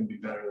person can be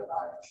better than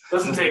I am.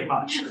 Doesn't take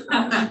much.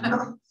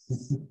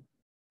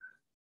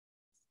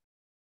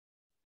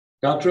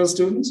 Doctoral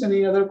students,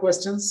 any other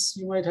questions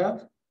you might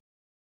have?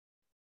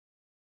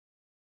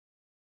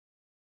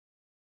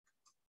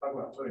 Talk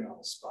about putting on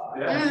the spot.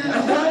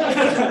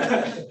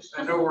 Yeah.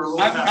 I know we're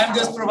I'm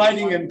just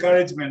providing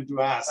encouragement to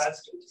ask.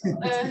 That's good.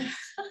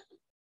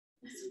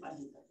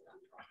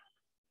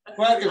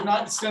 Well, if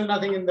not, still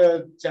nothing in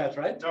the chat,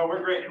 right? No,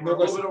 we're great. And we're No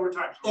a little bit over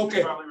time. So we Okay.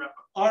 should probably wrap up.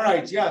 All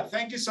right. Yeah.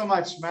 Thank you so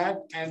much, Matt.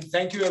 And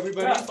thank you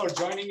everybody for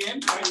joining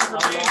in. Thank you for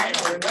being online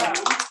here. or in the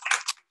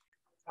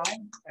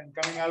time and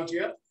coming out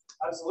here.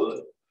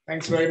 Absolutely.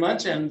 Thanks very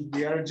much. And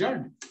we are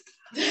adjourned.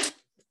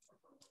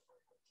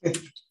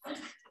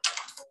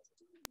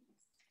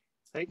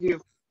 Thank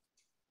you.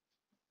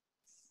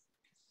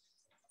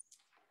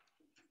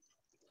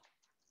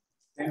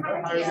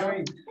 Jennifer, how are you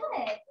doing? Good.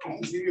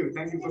 Good to see you.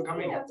 Thank you for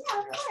coming. Yeah, of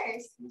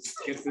course.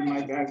 Get in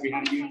my bag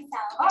behind you.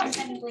 I'm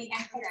technically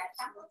entry at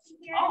faculty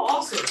here. Oh,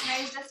 awesome. And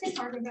I was just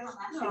informed about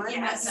last year.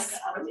 Yes.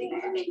 Yeah,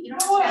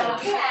 No way.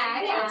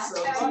 yeah. That's so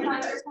So fun. I'm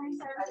referring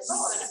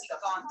services.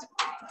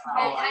 I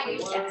do,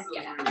 yes,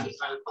 yeah.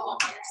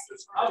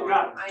 Oh,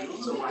 God.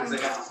 So what is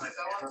it?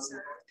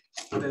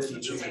 The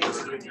teacher.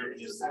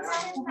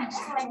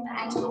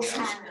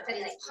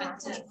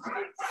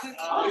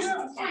 Oh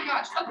my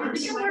gosh,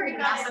 okay, don't worry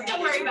about it, don't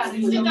worry about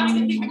it, don't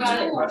even think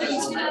about it.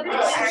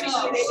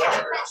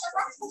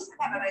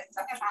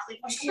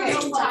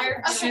 I'm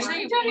tired. Okay,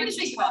 don't even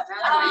think about it.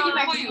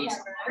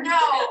 No,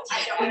 I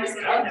don't.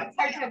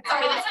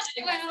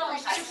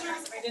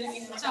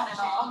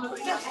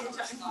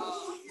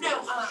 No,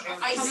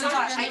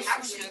 I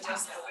actually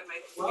just opened my.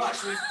 Well,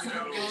 actually, you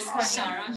know,